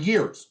for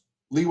years.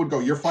 Lee would go,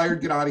 "You're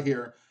fired. Get out of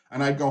here."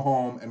 And I'd go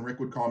home and Rick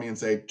would call me and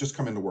say, "Just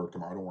come into work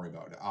tomorrow. Don't worry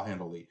about it. I'll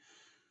handle Lee."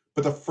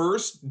 But the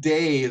first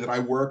day that I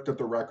worked at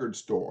the record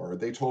store,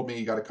 they told me,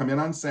 "You got to come in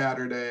on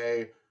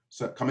Saturday.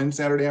 So come in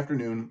Saturday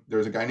afternoon."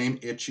 There's a guy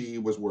named Itchy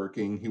was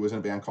working. He was in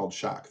a band called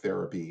Shock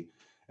Therapy.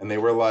 And they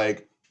were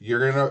like,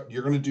 you're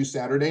gonna do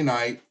Saturday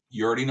night.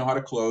 You already know how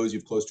to close.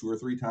 You've closed 2 or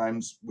 3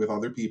 times with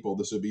other people.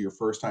 This will be your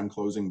first time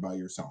closing by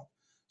yourself.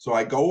 So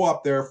I go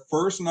up there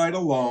first night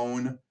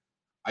alone.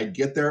 I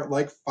get there at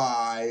like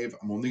 5.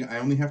 I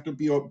only have to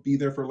be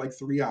there for like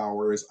 3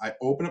 hours. I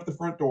open up the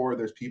front door.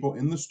 There's people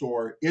in the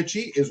store.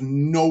 Itchy is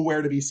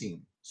nowhere to be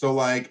seen. So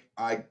like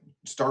I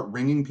start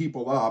ringing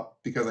people up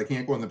because I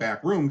can't go in the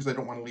back room because I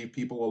don't want to leave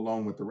people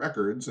alone with the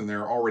records, and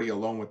they're already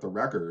alone with the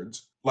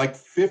records. Like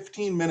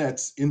 15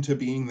 minutes into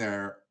being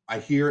there, I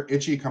hear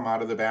Itchy come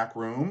out of the back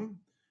room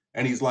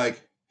and he's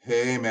like,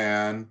 "Hey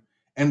man,"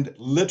 and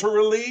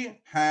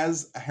literally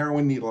has a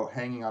heroin needle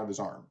hanging out of his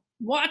arm.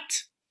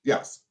 What?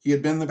 Yes, he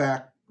had been in the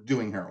back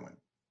doing heroin.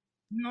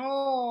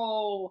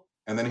 No.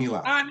 And then he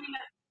left. I mean,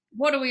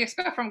 what do we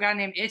expect from a guy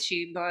named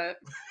Itchy? But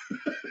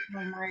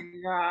oh my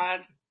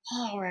god.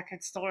 Oh,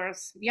 record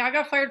stores. Yeah, I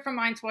got fired from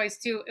mine twice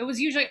too. It was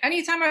usually,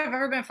 anytime I've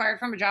ever been fired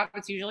from a job,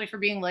 it's usually for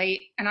being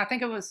late. And I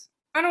think it was,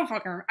 I don't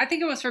fucking remember. I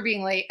think it was for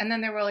being late. And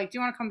then they were like, "Do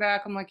you want to come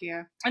back?" I'm like,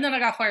 "Yeah." And then I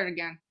got fired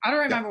again. I don't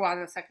remember why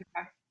the second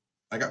time.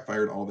 I got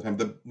fired all the time.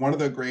 One of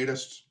the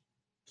greatest,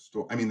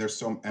 I mean, there's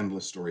so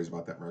endless stories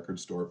about that record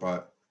store,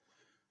 but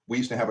we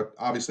used to have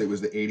obviously it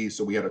was the 80s,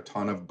 so we had a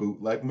ton of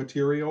bootleg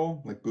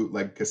material, like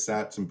bootleg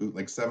cassettes and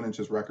bootleg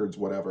 7-inch records,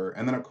 whatever.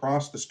 And then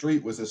across the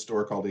street was this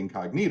store called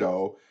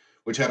Incognito,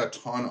 which had a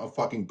ton of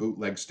fucking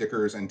bootleg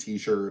stickers and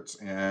t-shirts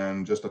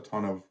and just a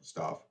ton of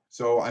stuff.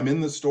 So I'm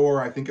in the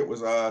store, I think it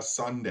was a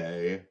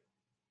Sunday,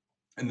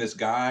 and this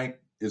guy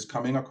is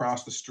coming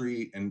across the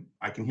street, and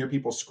I can hear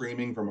people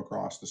screaming from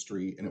across the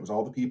street. And it was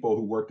all the people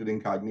who worked at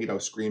Incognito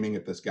screaming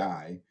at this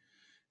guy.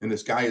 And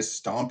this guy is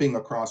stomping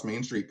across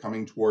Main Street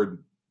coming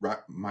toward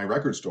my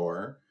record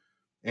store.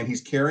 And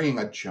he's carrying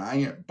a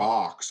giant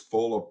box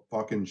full of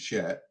fucking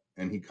shit.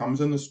 And he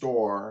comes in the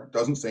store,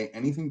 doesn't say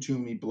anything to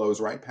me, blows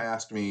right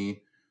past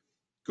me,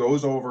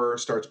 goes over,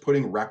 starts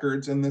putting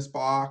records in this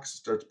box,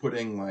 starts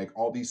putting like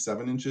all these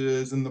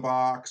 7-inches in the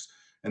box.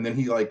 And then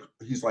he's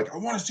like, "I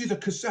want to see the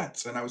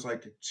cassettes." And I was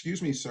like,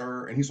 "Excuse me,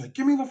 sir." And he's like,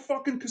 "Give me the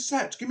fucking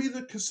cassettes. Give me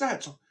the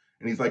cassettes."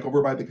 And he's like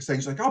over by the cassette.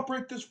 He's like, "I'll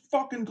break this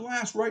fucking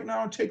glass right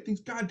now and take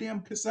these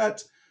goddamn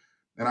cassettes."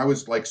 And I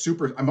was like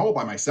I'm all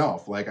by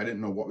myself. Like I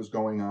didn't know what was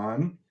going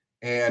on.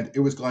 And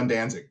it was Glenn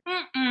Danzig.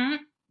 Mm-mm.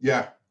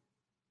 Yeah.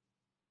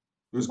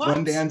 It was what?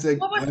 Glenn Danzig.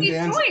 What was he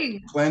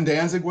doing? Glenn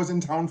Danzig was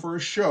in town for a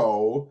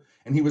show,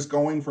 and he was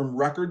going from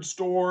record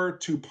store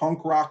to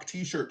punk rock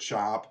t-shirt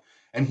shop.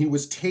 And he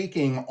was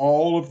taking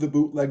all of the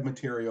bootleg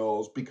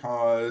materials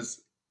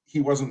because he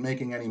wasn't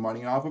making any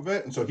money off of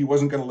it. And so he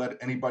wasn't going to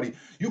let anybody,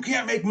 "You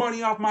can't make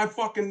money off my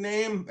fucking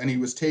name." And he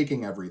was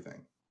taking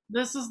everything.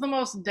 This is the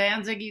most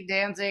Danzig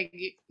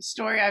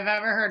story I've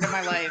ever heard in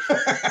my life.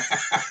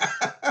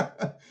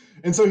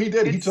 And so he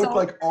did. He It's took so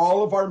like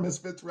all of our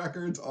Misfits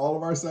records, all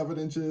of our 7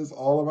 inches,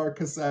 all of our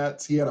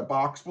cassettes. He had a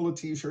box full of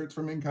t-shirts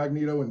from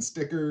Incognito and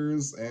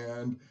stickers,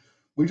 and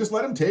we just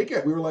let him take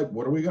it. We were like,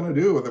 what are we gonna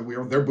do?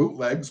 They're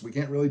bootlegs. We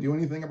can't really do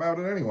anything about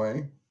it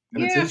anyway.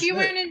 And it's yeah. his If you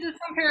shit. went into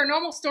some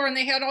paranormal store and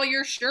they had all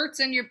your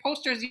shirts and your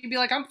posters, you'd be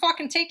like, I'm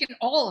fucking taking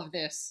all of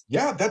this.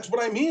 Yeah, that's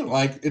what I mean.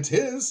 Like, it's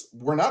his.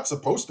 We're not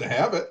supposed to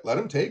have it. Let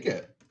him take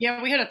it.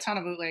 Yeah, we had a ton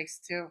of bootlegs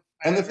too.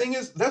 And the thing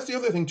is, that's the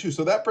other thing too.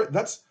 So that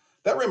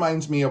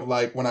reminds me of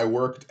like when I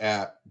worked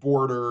at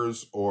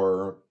Borders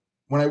or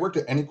when I worked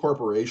at any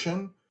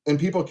corporation and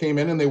people came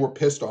in and they were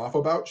pissed off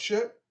about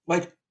shit.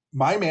 Like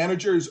my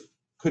managers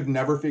could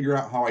never figure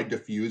out how I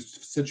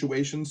diffused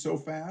situations so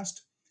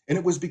fast. And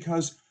it was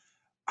because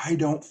I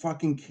don't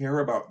fucking care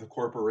about the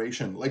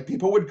corporation. Like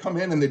people would come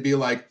in and they'd be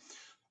like,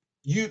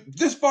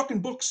 this fucking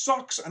book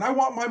sucks and I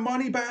want my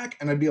money back.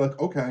 And I'd be like,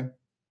 okay.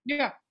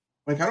 Yeah.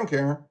 Like, I don't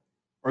care.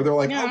 Or they're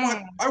like,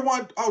 Yeah. I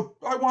want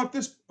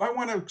this, I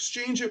want to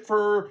exchange it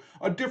for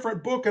a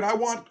different book and I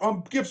want a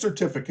gift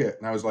certificate.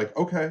 And I was like,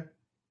 okay,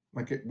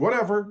 like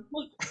whatever.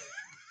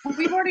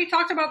 We've already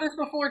talked about this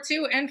before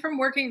too, and from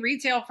working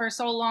retail for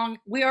so long,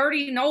 we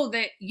already know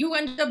that you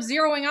end up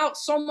zeroing out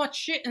so much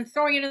shit and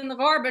throwing it in the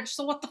garbage.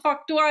 So what the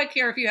fuck do I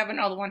care if you have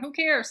another one? Who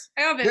cares?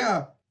 Have it.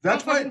 Yeah,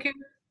 that's why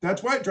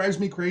it drives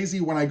me crazy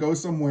when I go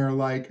somewhere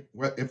like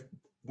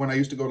when I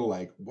used to go to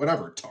like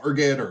whatever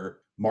Target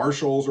or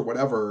Marshalls or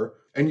whatever,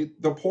 and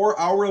the poor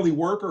hourly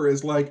worker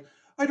is like,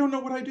 I don't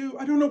know what I do.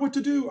 I don't know what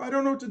to do. I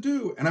don't know what to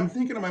do. And I'm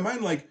thinking in my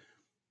mind like,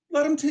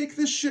 let him take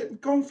this shit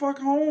and go fuck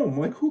home.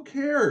 Like, who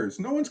cares?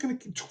 No one's gonna.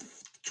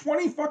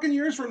 20 fucking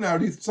years from now,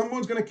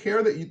 someone's gonna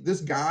care that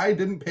this guy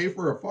didn't pay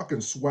for a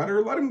fucking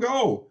sweater? Let him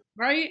go.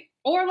 Right?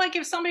 Or like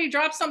if somebody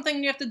drops something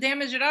and you have to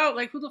damage it out,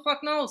 like who the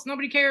fuck knows?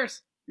 Nobody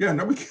cares. Yeah,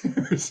 nobody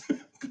cares.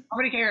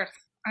 Nobody cares.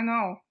 I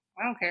know.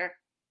 I don't care.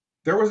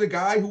 There was a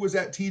guy who was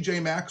at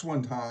TJ Maxx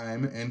one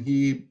time and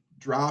he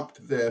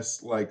dropped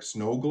this like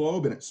snow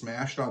globe and it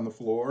smashed on the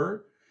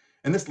floor.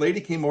 And this lady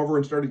came over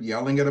and started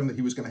yelling at him that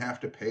he was going to have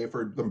to pay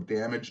for the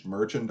damaged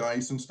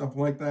merchandise and stuff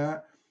like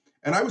that.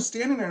 And I was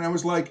standing there and I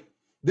was like,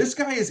 this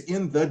guy is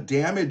in the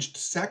damaged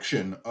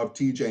section of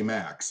TJ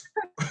Maxx.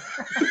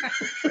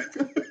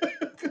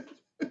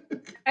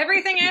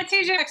 Everything at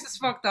TJ Maxx is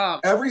fucked up.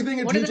 Everything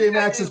at TJ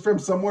Maxx is from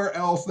somewhere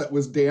else that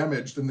was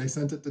damaged and they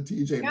sent it to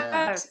TJ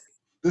Maxx.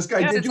 This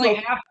guy did you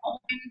like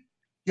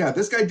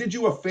this guy did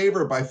you a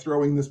favor by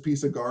throwing this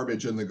piece of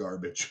garbage in the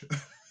garbage.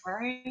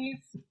 Right?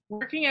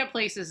 Working at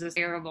places is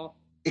terrible.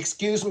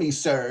 Excuse me,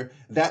 sir.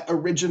 That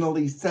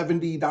originally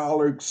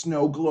 $70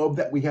 snow globe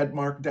that we had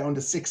marked down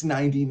to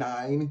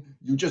 $6.99,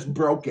 you just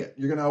broke it.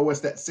 You're gonna owe us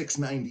that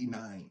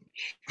 $6.99.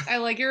 I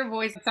like your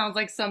voice. It sounds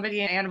like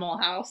somebody in Animal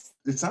House.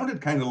 It sounded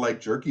kind of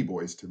like Jerky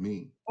Boys to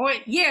me. Oh,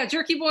 yeah,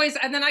 Jerky Boys.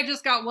 And then I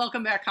just got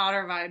Welcome Back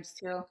Kotter vibes,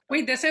 too.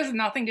 Wait, this has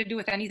nothing to do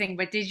with anything,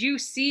 but did you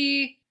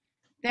see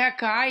that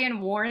guy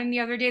in Warren the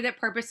other day that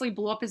purposely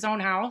blew up his own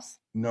house?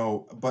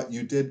 No, but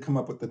you did come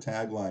up with the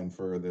tagline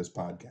for this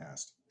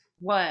podcast.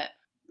 What?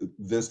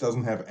 This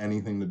doesn't have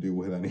anything to do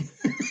with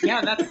anything.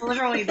 Yeah, that's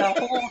literally the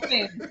whole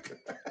thing.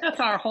 That's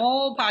our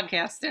whole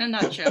podcast in a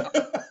nutshell.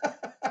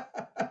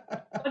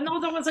 But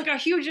no, there was like a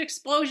huge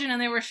explosion and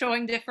they were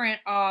showing different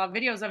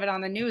videos of it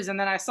on the news. And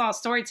then I saw a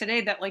story today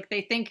that like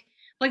they think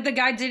like the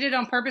guy did it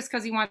on purpose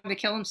because he wanted to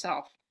kill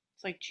himself.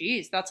 It's like,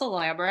 geez, that's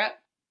elaborate.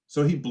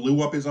 So he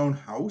blew up his own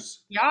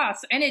house?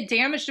 Yes, and it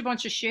damaged a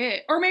bunch of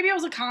shit. Or maybe it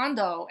was a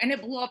condo and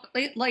it blew up,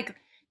 it like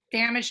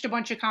damaged a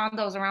bunch of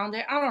condos around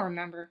it. I don't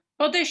remember.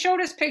 But they showed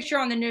his picture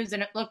on the news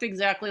and it looked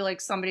exactly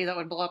like somebody that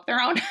would blow up their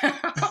own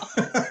house.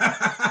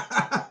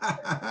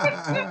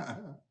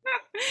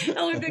 It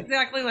looked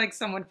exactly like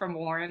someone from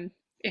Warren,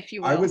 if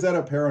you will. I was at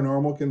a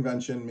paranormal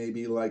convention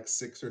maybe like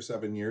 6 or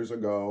 7 years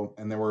ago,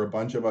 and there were a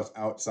bunch of us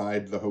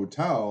outside the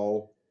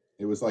hotel.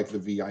 It was like the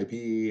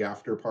VIP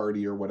after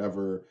party or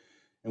whatever.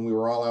 And we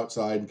were all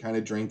outside kind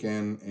of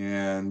drinking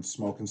and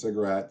smoking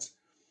cigarettes.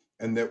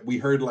 And that we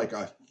heard like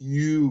a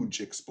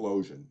huge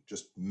explosion,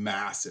 just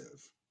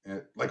massive,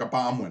 and like a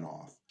bomb went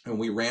off. And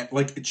we ran,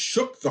 like it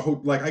shook the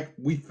whole,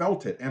 we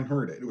felt it and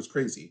heard it. It was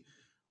crazy.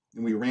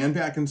 And we ran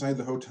back inside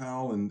the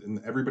hotel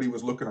and everybody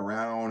was looking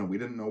around and we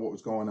didn't know what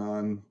was going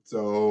on.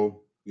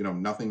 So,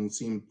 nothing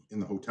seemed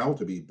in the hotel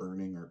to be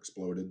burning or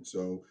exploded.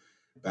 So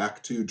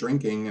back to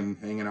drinking and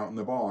hanging out in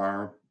the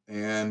bar.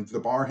 And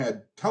the bar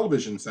had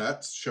television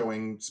sets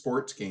showing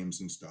sports games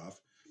and stuff.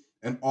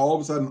 And all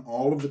of a sudden,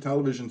 all of the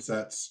television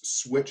sets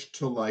switched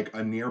to like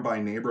a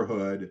nearby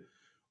neighborhood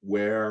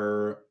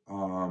where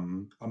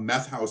a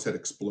meth house had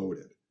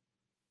exploded.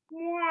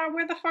 Wow,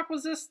 where the fuck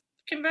was this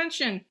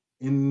convention?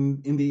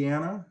 In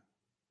Indiana?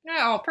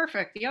 Oh,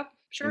 perfect. Yep,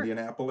 sure.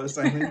 Indianapolis,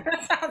 I think.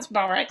 That sounds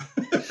about right.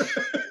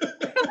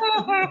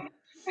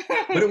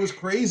 But it was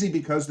crazy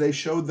because they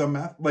showed the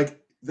meth, like,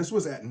 this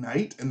was at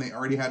night and they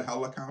already had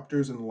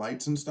helicopters and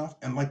lights and stuff.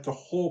 And like the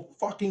whole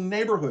fucking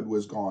neighborhood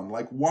was gone.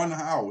 Like one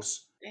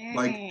house, Dang.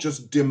 like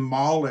just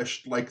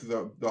demolished like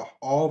the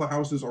all the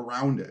houses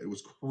around it. It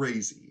was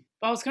crazy.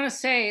 I was gonna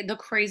say the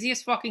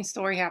craziest fucking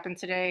story happened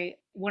today.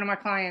 One of my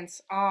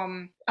clients,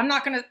 I'm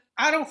not gonna,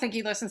 I don't think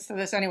he listens to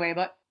this anyway,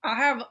 but I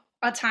have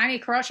a tiny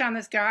crush on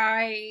this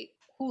guy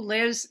who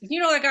lives, you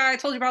know, that guy I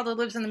told you about that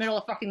lives in the middle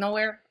of fucking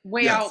nowhere,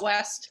 way out Yes.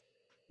 west?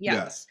 Yes.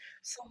 Yes.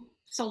 So,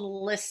 so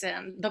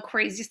listen, the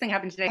craziest thing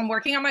happened today. I'm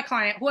working on my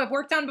client who I've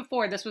worked on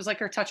before. This was like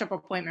her touch up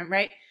appointment,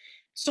 right?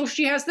 So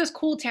she has this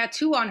cool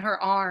tattoo on her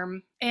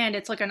arm and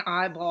it's like an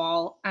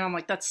eyeball. And I'm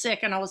like, that's sick.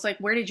 And I was like,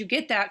 where did you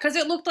get that? Because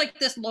it looked like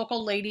this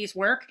local lady's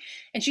work.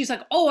 And she's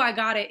like, oh, I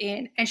got it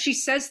in. And she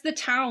says the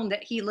town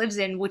that he lives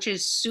in, which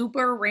is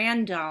super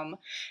random.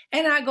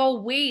 And I go,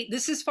 wait,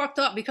 this is fucked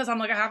up because I'm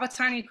like, I have a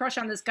tiny crush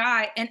on this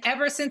guy. And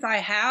ever since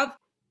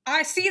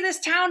I see this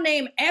town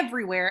name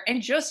everywhere.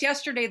 And just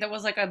yesterday, there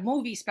was like a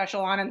movie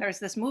special on, and there's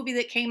this movie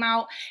that came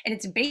out, and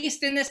it's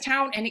based in this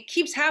town, and it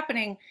keeps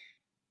happening.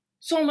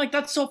 So I'm like,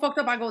 that's so fucked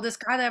up. I go, this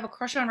guy that I have a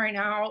crush on right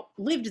now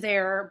lived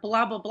there,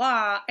 blah, blah,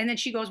 blah. And then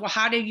she goes, well,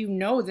 how do you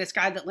know this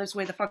guy that lives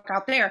way the fuck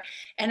out there?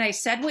 And I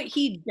said what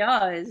he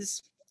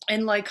does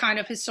and like kind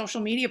of his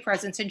social media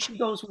presence. And she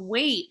goes,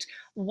 wait,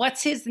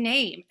 what's his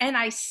name? And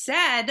I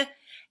said,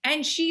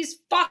 and she's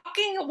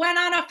fucking went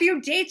on a few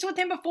dates with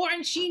him before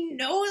and she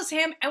knows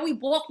him. And we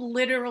both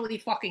literally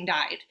fucking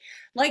died.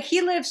 Like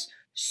he lives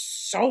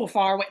so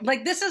far away.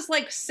 Like this is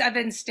like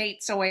 7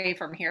 states away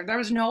from here. There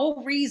was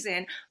no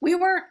reason. We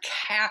were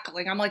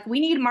cackling. I'm like, we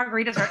need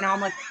margaritas right now.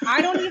 I'm like,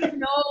 I don't even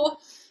know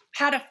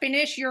how to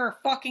finish your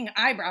fucking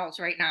eyebrows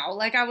right now.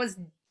 Like I was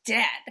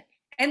dead.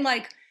 And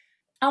like,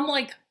 I'm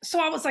like,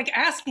 so I was like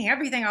asking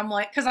everything. I'm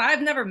like, because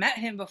I've never met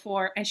him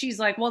before. And she's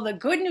like, well, the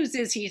good news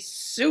is he's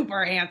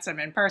super handsome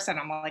in person.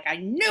 I'm like, I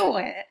knew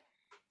it.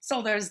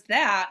 So there's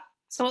that.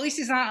 So at least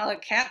he's not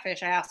like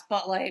catfish ass,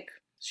 but like,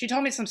 she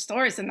told me some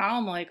stories and now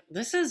I'm like,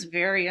 this is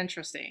very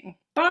interesting.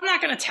 But I'm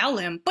not going to tell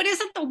him. But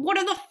what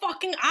are the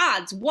fucking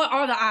odds? What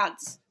are the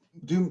odds?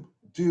 Dude,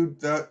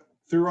 that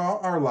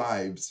throughout our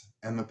lives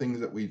and the things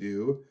that we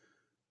do,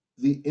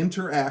 the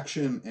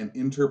interaction and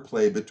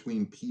interplay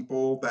between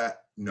people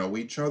that know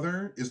each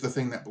other is the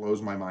thing that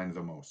blows my mind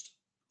the most.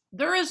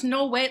 There is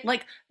no way,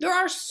 like, there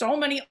are so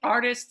many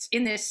artists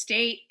in this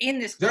state, in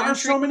this country. There are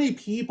so many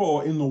people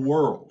in the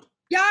world.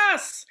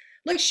 Yes!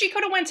 Like she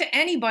could have went to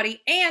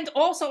anybody. And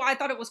also I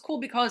thought it was cool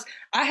because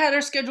I had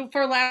her scheduled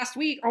for last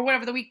week or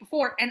whatever the week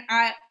before. And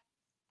I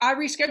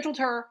rescheduled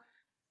her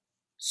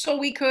so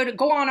we could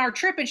go on our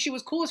trip and she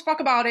was cool as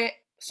fuck about it.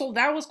 So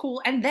that was cool.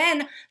 And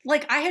then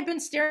like I had been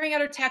staring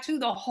at her tattoo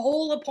the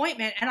whole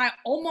appointment and I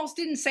almost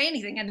didn't say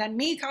anything. And then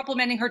me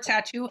complimenting her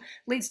tattoo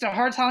leads to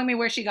her telling me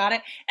where she got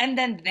it. And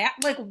then that,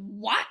 like,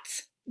 what?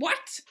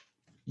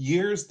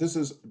 This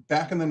is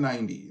back in the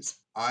 90s.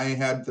 I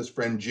had this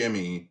friend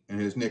Jimmy, and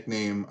his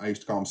nickname, I used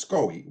to call him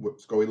Skoey.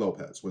 Skoey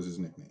Lopez was his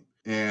nickname.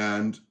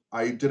 And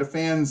I did a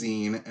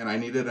fanzine, and I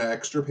needed an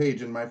extra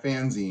page in my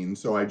fanzine,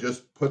 so I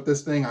just put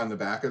this thing on the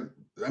back of,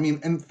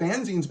 and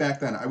fanzines back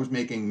then, I was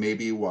making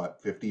maybe,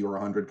 50 or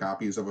 100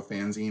 copies of a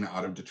fanzine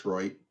out of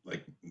Detroit.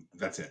 Like,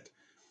 that's it.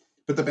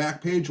 But the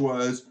back page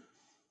was,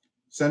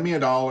 send me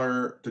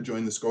 $1 to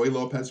join the Skoey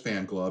Lopez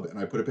fan club, and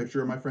I put a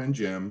picture of my friend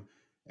Jim,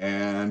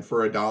 and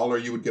for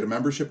 $1, you would get a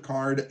membership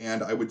card,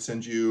 and I would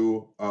send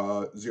you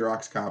a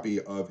Xerox copy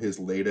of his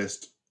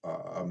latest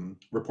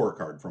report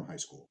card from high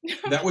school.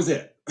 That was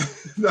it.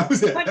 That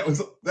was it. That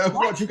was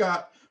what you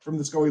got from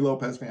the Skoey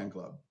Lopez fan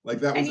club. Like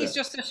that was it. And he's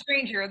just a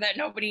stranger that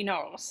nobody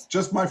knows.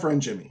 Just my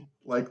friend Jimmy.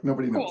 Like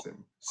nobody knows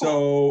him.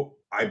 So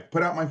I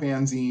put out my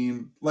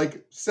fanzine.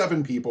 Like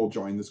 7 people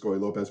joined the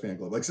Skoey Lopez fan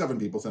club. Like 7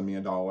 people send me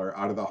 $1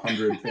 out of the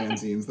 100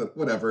 fanzines that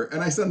whatever,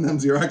 and I send them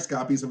Xerox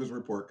copies of his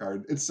report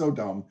card. It's so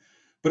dumb.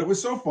 But it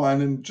was so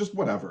fun and just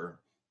whatever.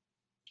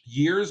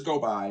 Years go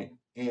by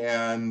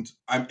and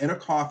I'm in a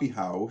coffee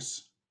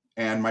house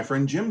and my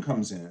friend Jim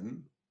comes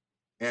in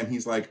and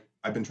he's like,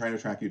 I've been trying to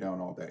track you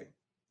down all day.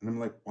 And I'm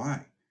like,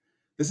 why?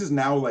 This is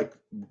now like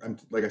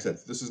I said,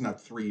 this is now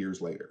 3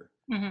 years later.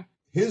 Mm-hmm.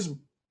 His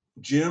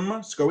Jim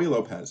Skoey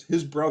Lopez,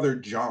 his brother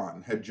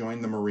John had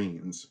joined the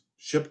Marines,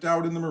 shipped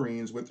out in the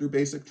Marines, went through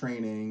basic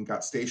training,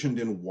 got stationed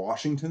in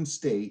Washington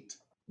State,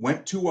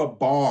 went to a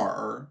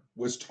bar,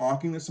 was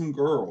talking to some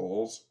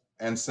girls,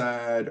 and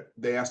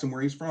they asked him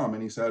where he's from,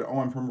 and he said, oh,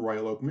 I'm from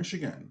Royal Oak,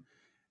 Michigan.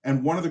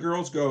 And one of the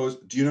girls goes,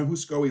 do you know who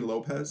Skoey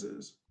Lopez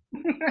is?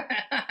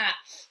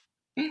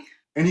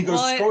 And he goes,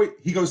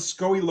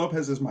 Skoey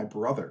Lopez is my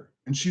brother.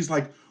 And she's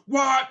like,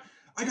 what?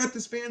 I got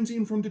this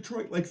fanzine from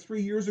Detroit like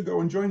 3 years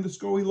ago and joined the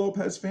Skoey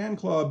Lopez fan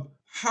club.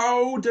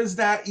 How does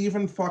that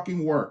even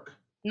fucking work?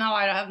 No,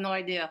 I have no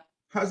idea.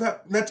 How's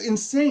that? That's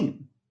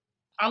insane.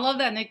 I love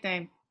that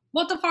nickname.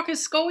 What the fuck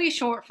is Skoey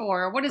short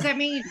for? What does that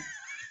mean?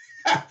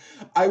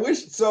 I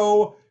wish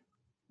so.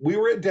 We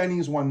were at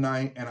Denny's one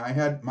night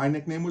and my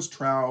nickname was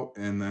Trout,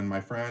 and then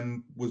my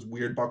friend was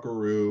Weird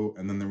Buckaroo,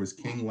 and then there was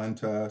King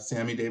Lenta,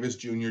 Sammy Davis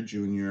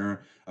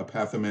Jr.,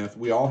 Epithamith.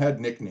 We all had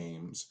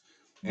nicknames,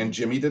 and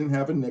Jimmy didn't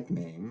have a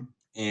nickname.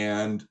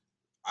 And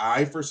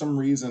I, for some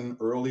reason,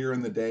 earlier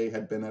in the day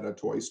had been at a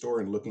toy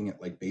store and looking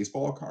at like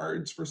baseball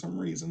cards for some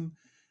reason.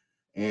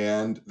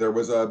 And there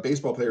was a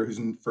baseball player whose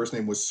first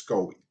name was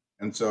Skoey.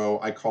 And so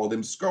I called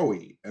him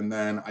Skoey. And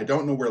then I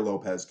don't know where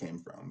Lopez came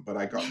from,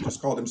 but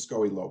just called him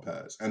Skoey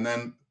Lopez. And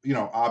then,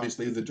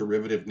 obviously the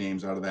derivative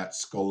names out of that,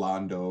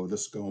 Scolando, the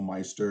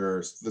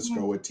Skowmeister, the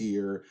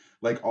Skoetier,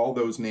 like all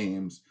those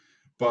names.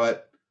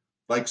 But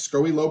like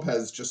Skoey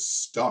Lopez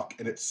just stuck,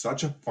 and it's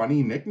such a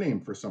funny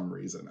nickname for some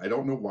reason. I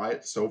don't know why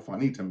it's so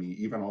funny to me,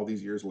 even all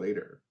these years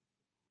later.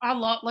 I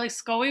love, like,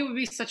 Skoey would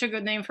be such a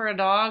good name for a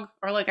dog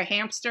or like a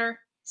hamster.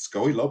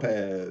 Skoey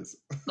Lopez.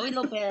 Skoey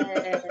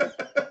Lopez.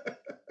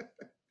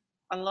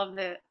 I love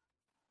it.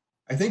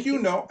 I think you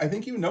know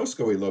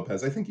Skoey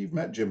Lopez. I think you've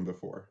met Jim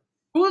before.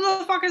 Who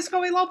the fuck is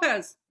Skoey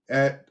Lopez?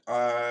 At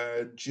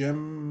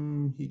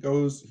Jim,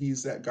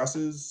 he's at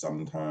Gus's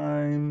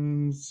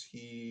sometimes.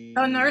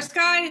 The nurse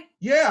guy?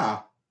 Yeah.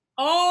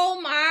 Oh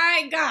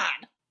my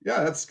God.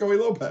 Yeah, that's Skoey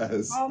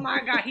Lopez. Oh my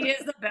God, he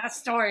has the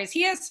best stories.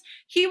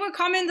 He would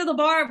come into the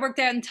bar I worked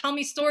at and tell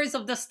me stories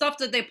of the stuff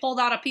that they pulled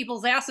out of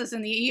people's asses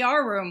in the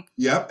ER room.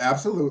 Yep,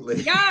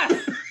 absolutely.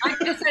 Yes, I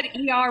just said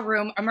ER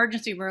room,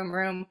 emergency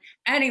room.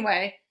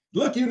 Anyway.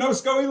 Look,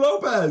 Skoey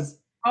Lopez.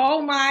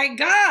 Oh my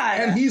God.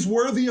 And he's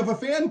worthy of a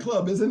fan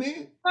club, isn't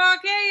he?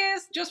 Fuck yeah, he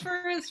is. Just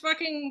for his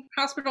fucking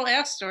hospital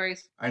ass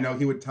stories. I know,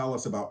 he would tell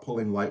us about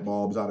pulling light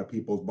bulbs out of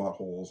people's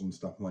buttholes and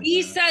stuff like that.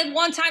 He said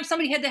one time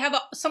somebody had to have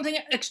something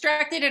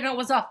extracted and it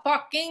was a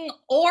fucking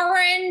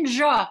orange.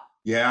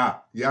 Yeah,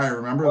 I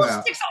remember that.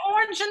 Who sticks an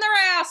orange in their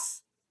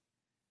ass?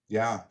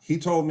 Yeah, he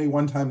told me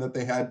one time that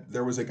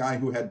there was a guy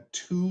who had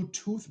 2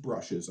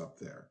 toothbrushes up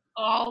there.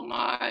 Oh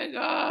my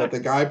God. But the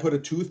guy put a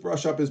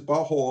toothbrush up his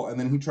butthole, and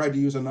then he tried to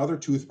use another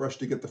toothbrush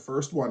to get the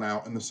first one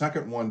out, and the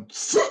second one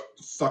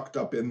sucked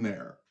up in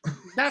there.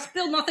 That's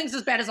still nothing's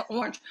as bad as an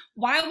orange.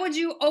 Why would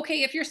you,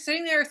 okay, if you're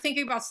sitting there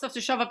thinking about stuff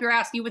to shove up your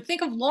ass, you would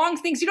think of long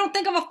things. You don't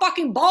think of a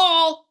fucking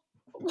ball.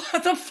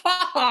 What the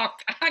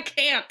fuck? I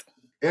can't.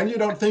 And you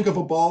don't think of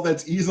a ball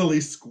that's easily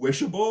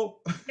squishable?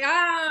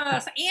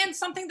 Yes, and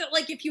something that,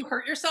 like, if you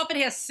hurt yourself, it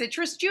has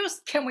citrus juice.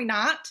 Can we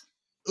not?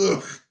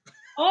 Ugh.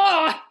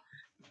 Oh.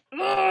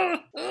 My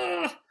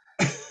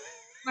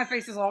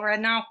face is all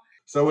red now.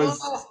 So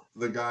is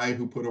the guy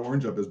who put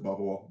orange up his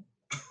butthole.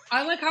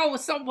 I like how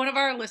one of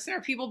our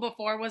listener people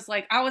before was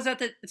like,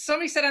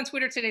 somebody said on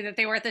Twitter today that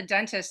they were at the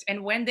dentist,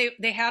 and when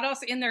they had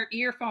us in their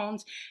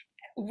earphones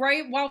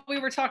right while we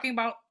were talking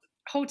about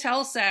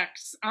hotel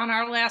sex on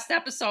our last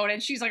episode,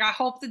 and she's like, I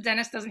hope the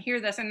dentist doesn't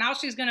hear this, and now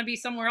she's going to be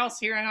somewhere else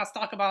hearing us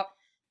talk about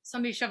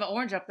somebody shove an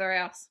orange up their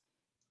ass.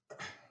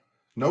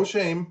 No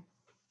shame.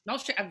 No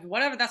shit,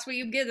 whatever, that's what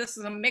you get. This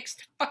is a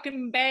mixed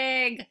fucking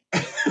bag.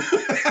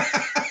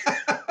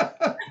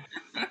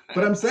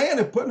 But I'm saying,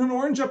 if putting an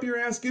orange up your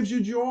ass gives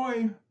you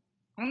joy.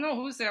 I don't know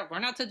who's there. We're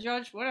not to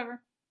judge, whatever.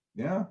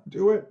 Yeah,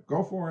 do it.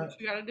 Go for it. What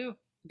you gotta do.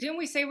 Didn't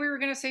we say we were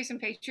going to say some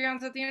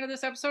Patreons at the end of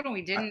this episode, and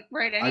we didn't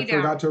write any down?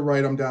 I forgot to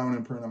write them down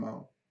and print them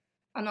out.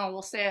 Oh, no,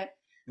 we'll say it.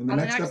 In the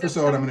next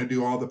episode, I'm going to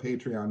do all the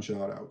Patreon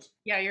shout-outs.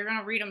 Yeah, you're going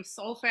to read them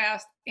so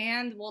fast,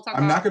 and we'll talk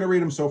I'm not going to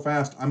read them so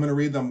fast. I'm going to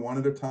read them one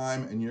at a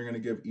time, and you're going to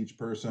give each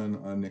person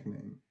a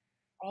nickname.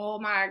 Oh,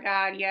 my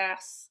God,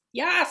 yes.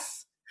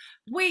 Yes!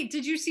 Wait,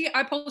 did you see,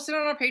 I posted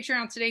on our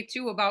Patreon today,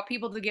 too, about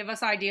people to give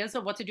us ideas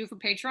of what to do for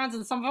Patrons,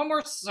 and some of them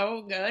were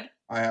so good.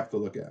 I have to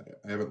look at it.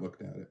 I haven't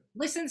looked at it.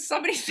 Listen,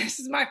 this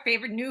is my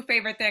new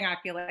favorite thing, I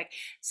feel like.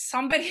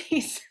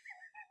 Somebody's,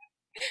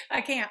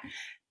 I can't.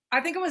 I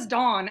think it was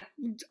Dawn,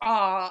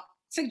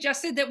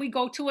 suggested that we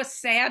go to a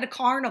sad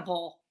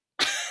carnival.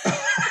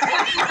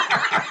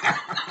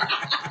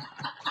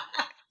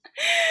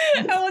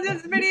 Oh,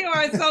 this video of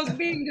ourselves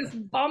being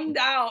just bummed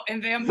out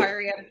and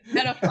vampire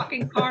at a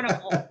fucking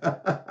carnival.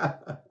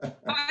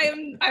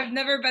 I've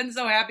never been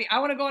so happy. I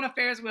want to go on a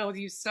Ferris wheel with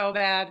you so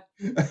bad.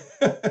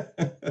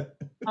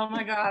 Oh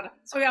my God.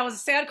 So yeah, it was a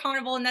sad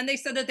carnival, and then they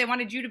said that they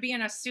wanted you to be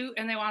in a suit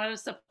and they wanted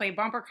us to play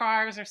bumper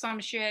cars or some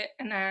shit,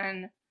 and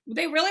then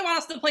they really want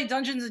us to play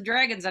Dungeons and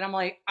Dragons, and I'm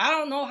like, I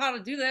don't know how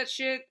to do that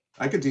shit.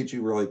 I could teach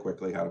you really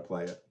quickly how to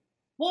play it.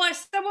 Well, I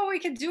said what we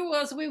could do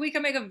was we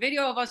could make a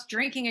video of us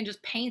drinking and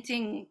just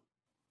painting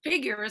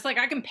figures. Like,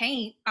 I can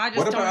paint. I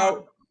just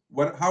talking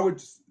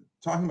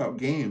about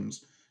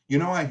games,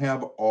 I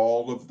have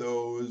all of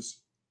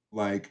those,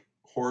 like,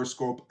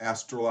 horoscope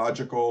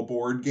astrological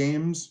board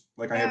games.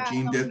 Like, I have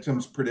Gene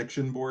Dittum's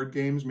prediction board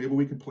games. Maybe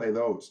we could play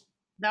those.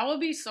 That would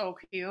be so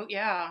cute.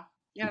 Yeah.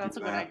 Yeah, that's a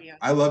good idea.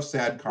 I love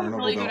sad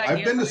carnival, though.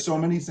 I've been to so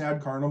many sad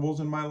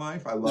carnivals in my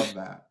life. I love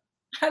that.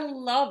 I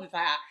love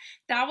that.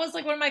 That was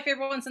like one of my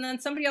favorite ones. And then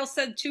somebody else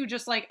said too,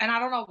 just like, and I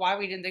don't know why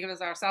we didn't think of this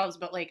ourselves,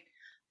 but like,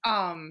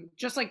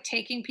 just like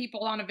taking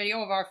people on a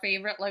video of our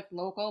favorite like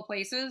local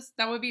places.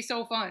 That would be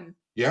so fun.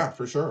 Yeah,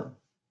 for sure.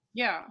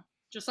 Yeah.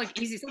 Just like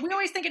easy. So we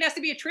always think it has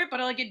to be a trip, but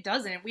like it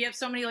doesn't. We have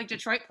so many like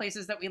Detroit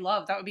places that we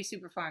love. That would be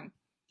super fun.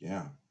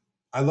 Yeah.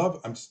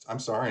 I'm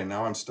sorry.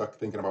 Now I'm stuck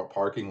thinking about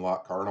parking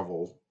lot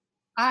carnivals.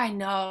 I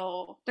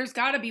know. There's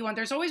got to be one.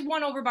 There's always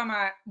one over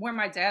by where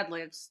my dad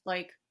lives.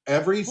 Like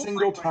every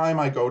single time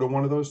I go to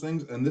one of those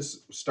things, and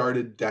this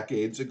started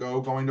decades ago,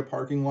 going to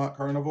parking lot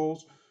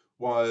carnivals,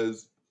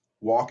 was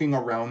walking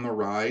around the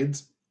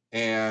rides.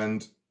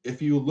 And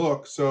if you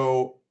look,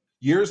 so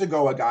Years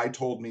ago, a guy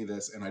told me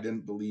this, and I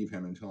didn't believe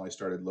him until I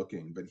started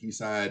looking. But he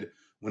said,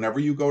 whenever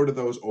you go to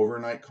those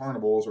overnight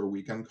carnivals or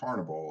weekend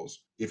carnivals,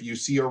 if you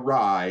see a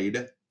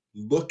ride,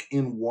 look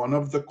in one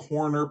of the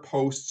corner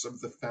posts of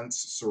the fence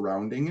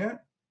surrounding it,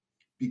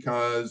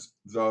 because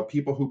the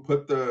people who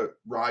put the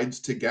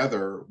rides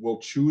together will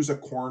choose a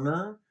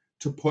corner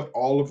to put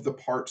all of the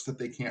parts that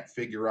they can't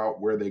figure out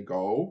where they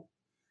go.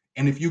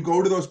 And if you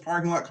go to those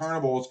parking lot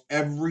carnivals,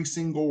 every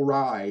single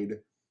ride,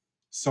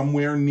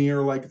 somewhere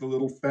near like the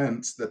little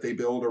fence that they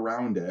build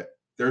around it,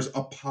 there's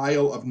a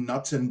pile of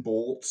nuts and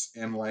bolts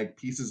and like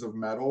pieces of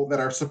metal that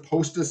are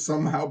supposed to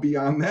somehow be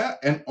on that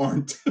and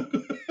aren't.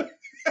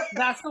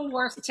 That's the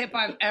worst tip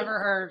I've ever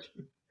heard.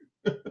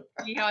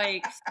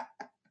 Yikes.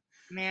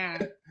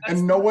 Man.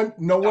 And no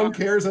one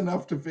cares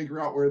enough to figure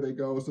out where they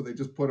go, so they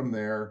just put them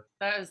there.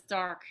 That is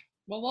dark.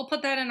 Well, we'll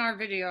put that in our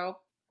video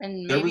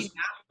and maybe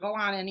not go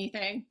on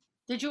anything.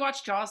 Did you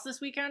watch Jaws this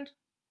weekend?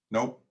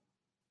 Nope.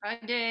 I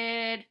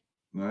did.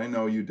 I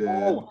know you did.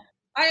 Oh,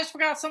 I just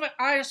forgot something.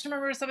 I just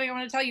remember something I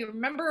want to tell you.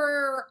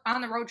 Remember on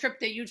the road trip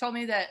that you told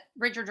me that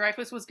Richard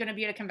Dreyfuss was going to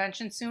be at a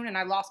convention soon, and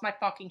I lost my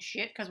fucking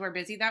shit because we're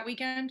busy that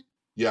weekend?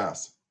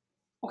 Yes.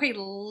 Okay,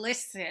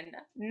 listen.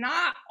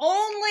 Not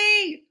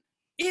only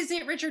is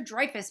it Richard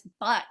Dreyfuss,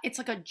 but it's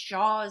like a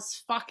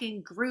Jaws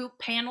fucking group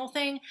panel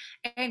thing,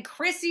 and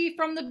Chrissy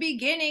from the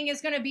beginning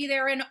is going to be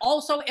there, and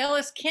also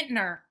Ellis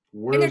Kintner.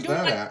 Where's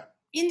that at?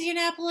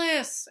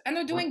 Indianapolis, and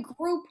they're doing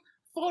group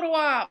photo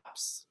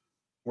ops.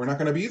 We're not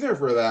going to be there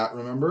for that,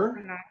 remember?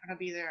 We're not going to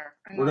be there.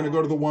 We're going to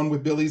go to the one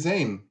with Billy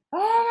Zane. Oh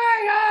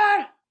my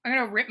God. I'm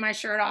going to rip my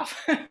shirt off.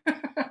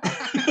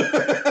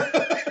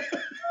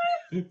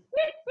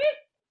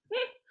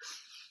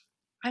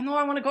 I know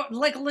I want to go,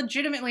 like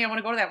legitimately I want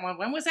to go to that one.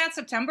 When was that,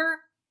 September?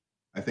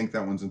 I think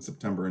that one's in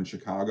September in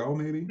Chicago,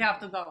 maybe? We have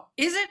to go.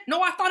 Is it?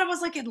 No, I thought it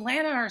was like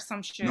Atlanta or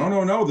some shit.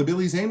 No. The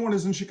Billy Zane one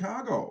is in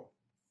Chicago.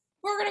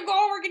 We're going to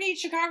go. We're going to eat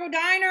Chicago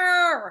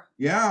Diner.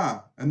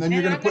 Yeah. And then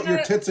you're going to put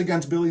your tits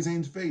against Billy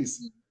Zane's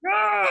face.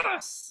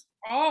 Yes.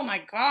 Oh,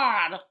 my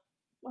God.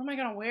 What am I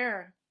going to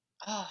wear?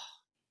 Oh,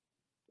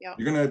 yeah.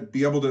 You're going to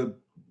be able to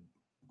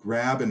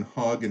grab and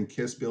hug and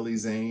kiss Billy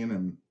Zane.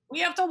 And we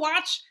have to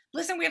watch.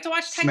 Listen, we have to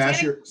watch Titanic.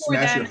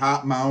 Smash your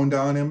hot mound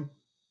on him.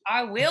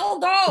 I will,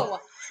 though.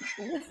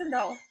 Listen,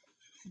 though.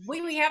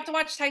 We have to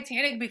watch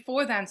Titanic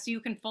before then so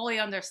you can fully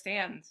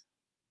understand.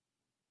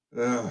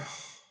 Ugh.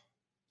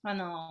 I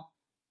know.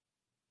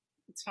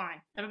 It's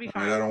fine. It'll be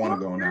fine. Right, I don't want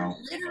to go now.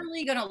 You're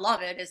literally going to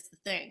love it is the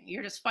thing.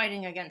 You're just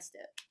fighting against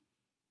it.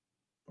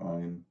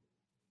 Fine.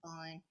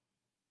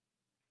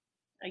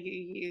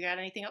 You got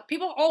anything else?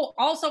 People,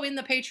 also in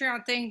the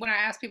Patreon thing, when I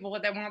ask people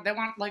what they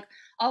want like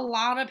a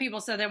lot of people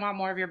said they want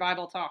more of your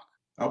Bible talk.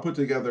 I'll put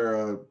together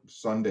a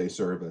Sunday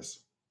service.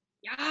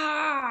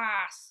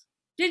 Yes.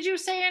 Did you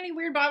say any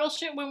weird Bible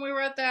shit when we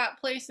were at that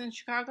place in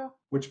Chicago?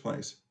 Which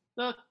place?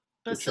 The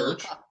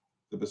church?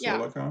 The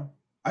Basilica? Yeah.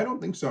 I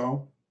don't think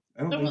so.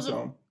 There was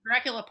a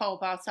Dracula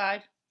Pope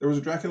outside. There was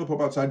a Dracula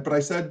Pope outside, but I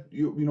said,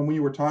 you know, when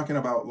you were talking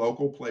about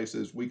local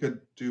places, we could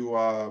do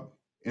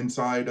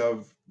inside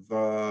of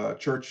the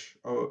church,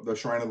 the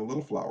Shrine of the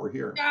Little Flower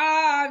here.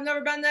 Yeah, I've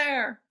never been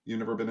there. You've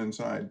never been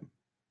inside?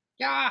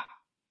 Yeah.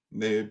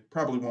 They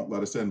probably won't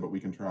let us in, but we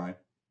can try.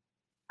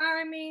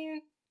 I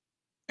mean...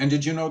 And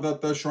did you know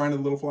that the Shrine of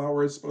the Little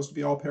Flower is supposed to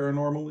be all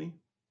paranormally?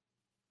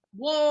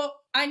 Well,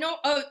 I know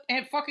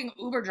a fucking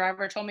Uber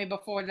driver told me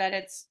before that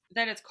it's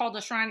called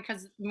the Shrine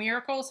because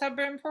miracles have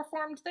been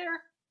performed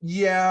there.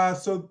 Yeah,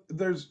 so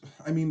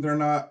they're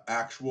not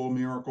actual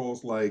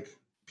miracles. Like,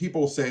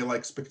 people say,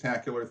 like,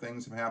 spectacular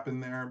things have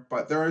happened there,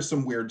 but there is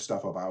some weird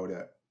stuff about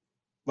it.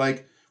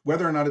 Like,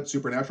 whether or not it's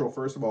supernatural,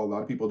 first of all, a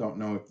lot of people don't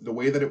know the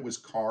way that it was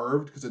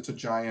carved, because it's a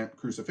giant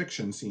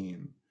crucifixion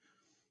scene.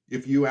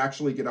 If you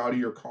actually get out of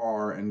your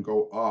car and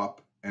go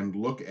up and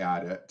look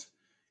at it,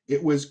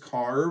 it was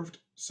carved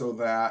so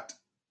that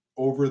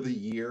over the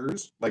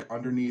years, like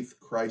underneath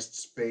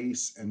Christ's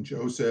face and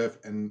Joseph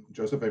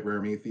of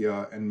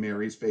Arimathea and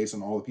Mary's face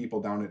and all the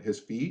people down at his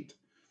feet,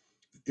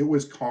 it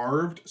was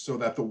carved so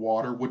that the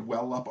water would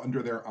well up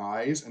under their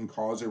eyes and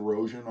cause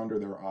erosion under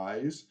their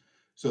eyes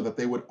so that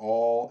they would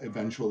all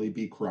eventually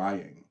be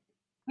crying.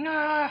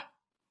 Ah.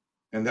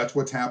 And that's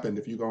what's happened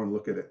if you go and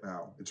look at it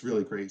now. It's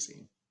really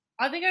crazy.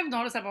 I think I've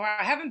noticed that before.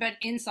 I haven't been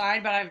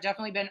inside, but I've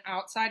definitely been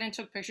outside and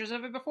took pictures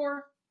of it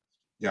before.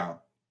 Yeah.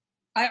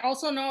 I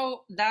also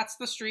know that's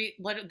the street.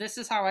 This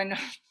is how I know.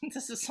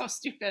 This is so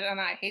stupid, and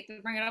I hate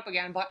to bring it up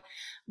again, but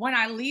when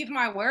I leave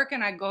my work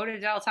and I go to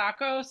Del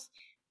Tacos,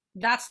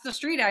 that's the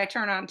street I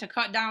turn on to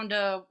cut down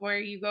to where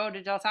you go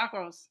to Del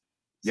Tacos.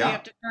 So you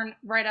have to turn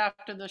right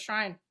after the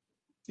shrine.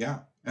 Yeah.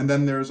 And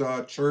then there's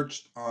a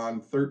church on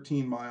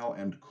 13 Mile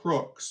and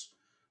Crooks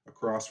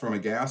across from a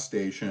gas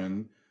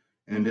station.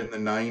 And in the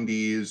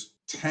 90s,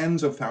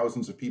 tens of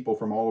thousands of people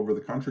from all over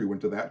the country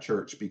went to that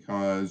church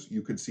because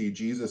you could see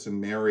Jesus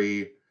and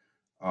Mary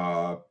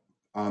on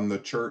the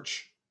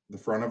church, the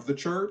front of the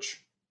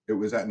church. It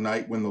was at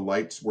night when the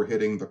lights were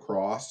hitting the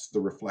cross.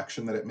 The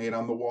reflection that it made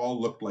on the wall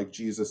looked like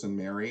Jesus and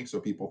Mary. So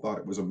people thought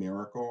it was a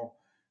miracle.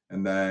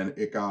 And then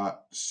it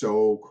got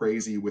so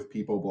crazy with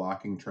people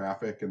blocking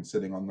traffic and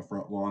sitting on the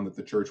front lawn that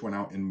the church went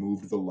out and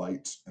moved the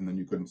lights, and then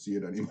you couldn't see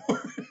it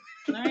anymore.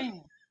 Nice.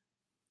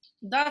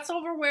 That's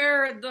over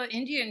where the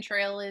Indian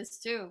Trail is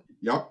too.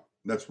 Yep,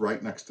 that's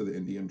right next to the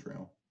Indian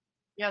Trail.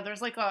 Yeah,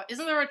 there's like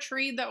isn't there a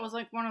tree that was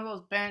like one of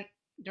those bent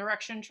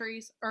direction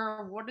trees?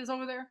 Or what is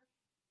over there?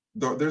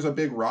 There's a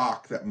big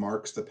rock that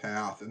marks the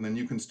path, and then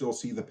you can still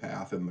see the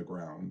path in the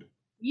ground.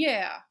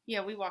 Yeah.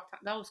 Yeah, we walked.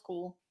 That was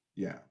cool.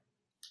 Yeah.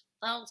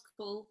 That was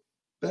cool.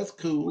 That's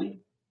cool.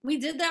 We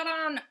did that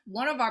on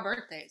one of our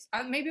birthdays.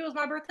 Maybe it was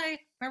my birthday.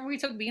 Remember we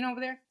took Bean over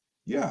there?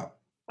 Yeah.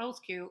 That was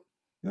cute.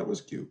 That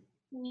was cute.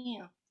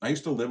 Yeah. I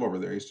used to live over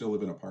there. I used to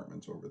live in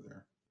apartments over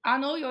there. I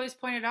know you always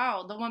pointed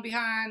out the one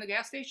behind the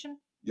gas station.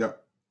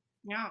 Yep.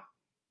 Yeah.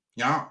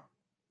 Yeah.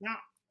 Yeah.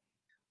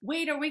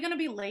 Wait, are we gonna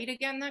be late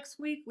again next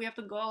week? We have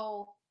to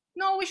go.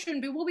 No, we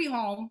shouldn't be. We'll be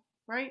home,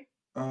 right?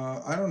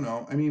 I don't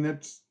know. I mean,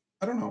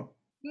 I don't know.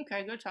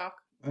 Okay, good talk.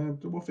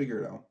 We'll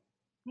figure it out.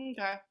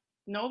 Okay.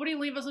 Nobody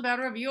leave us a bad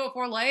review if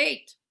we're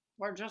late.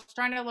 We're just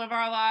trying to live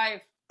our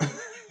life.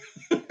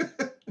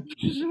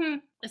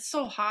 It's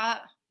so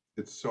hot.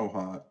 It's so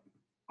hot.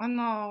 I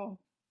know.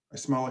 I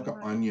smell like an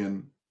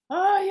onion.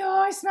 Oh, yo,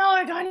 I smell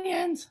like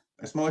onions.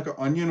 I smell like an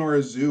onion or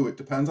a zoo. It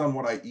depends on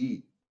what I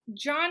eat.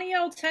 Johnny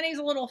L. Tenney's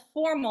a little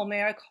formal.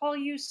 May I call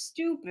you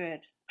stupid?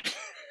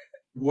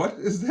 What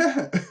is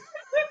that?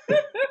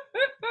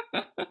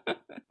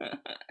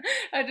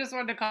 I just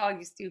wanted to call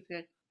you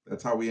stupid.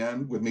 That's how we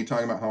end, with me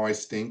talking about how I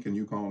stink and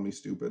you calling me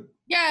stupid.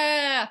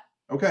 Yeah.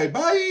 Okay,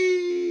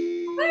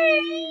 bye.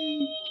 Bye.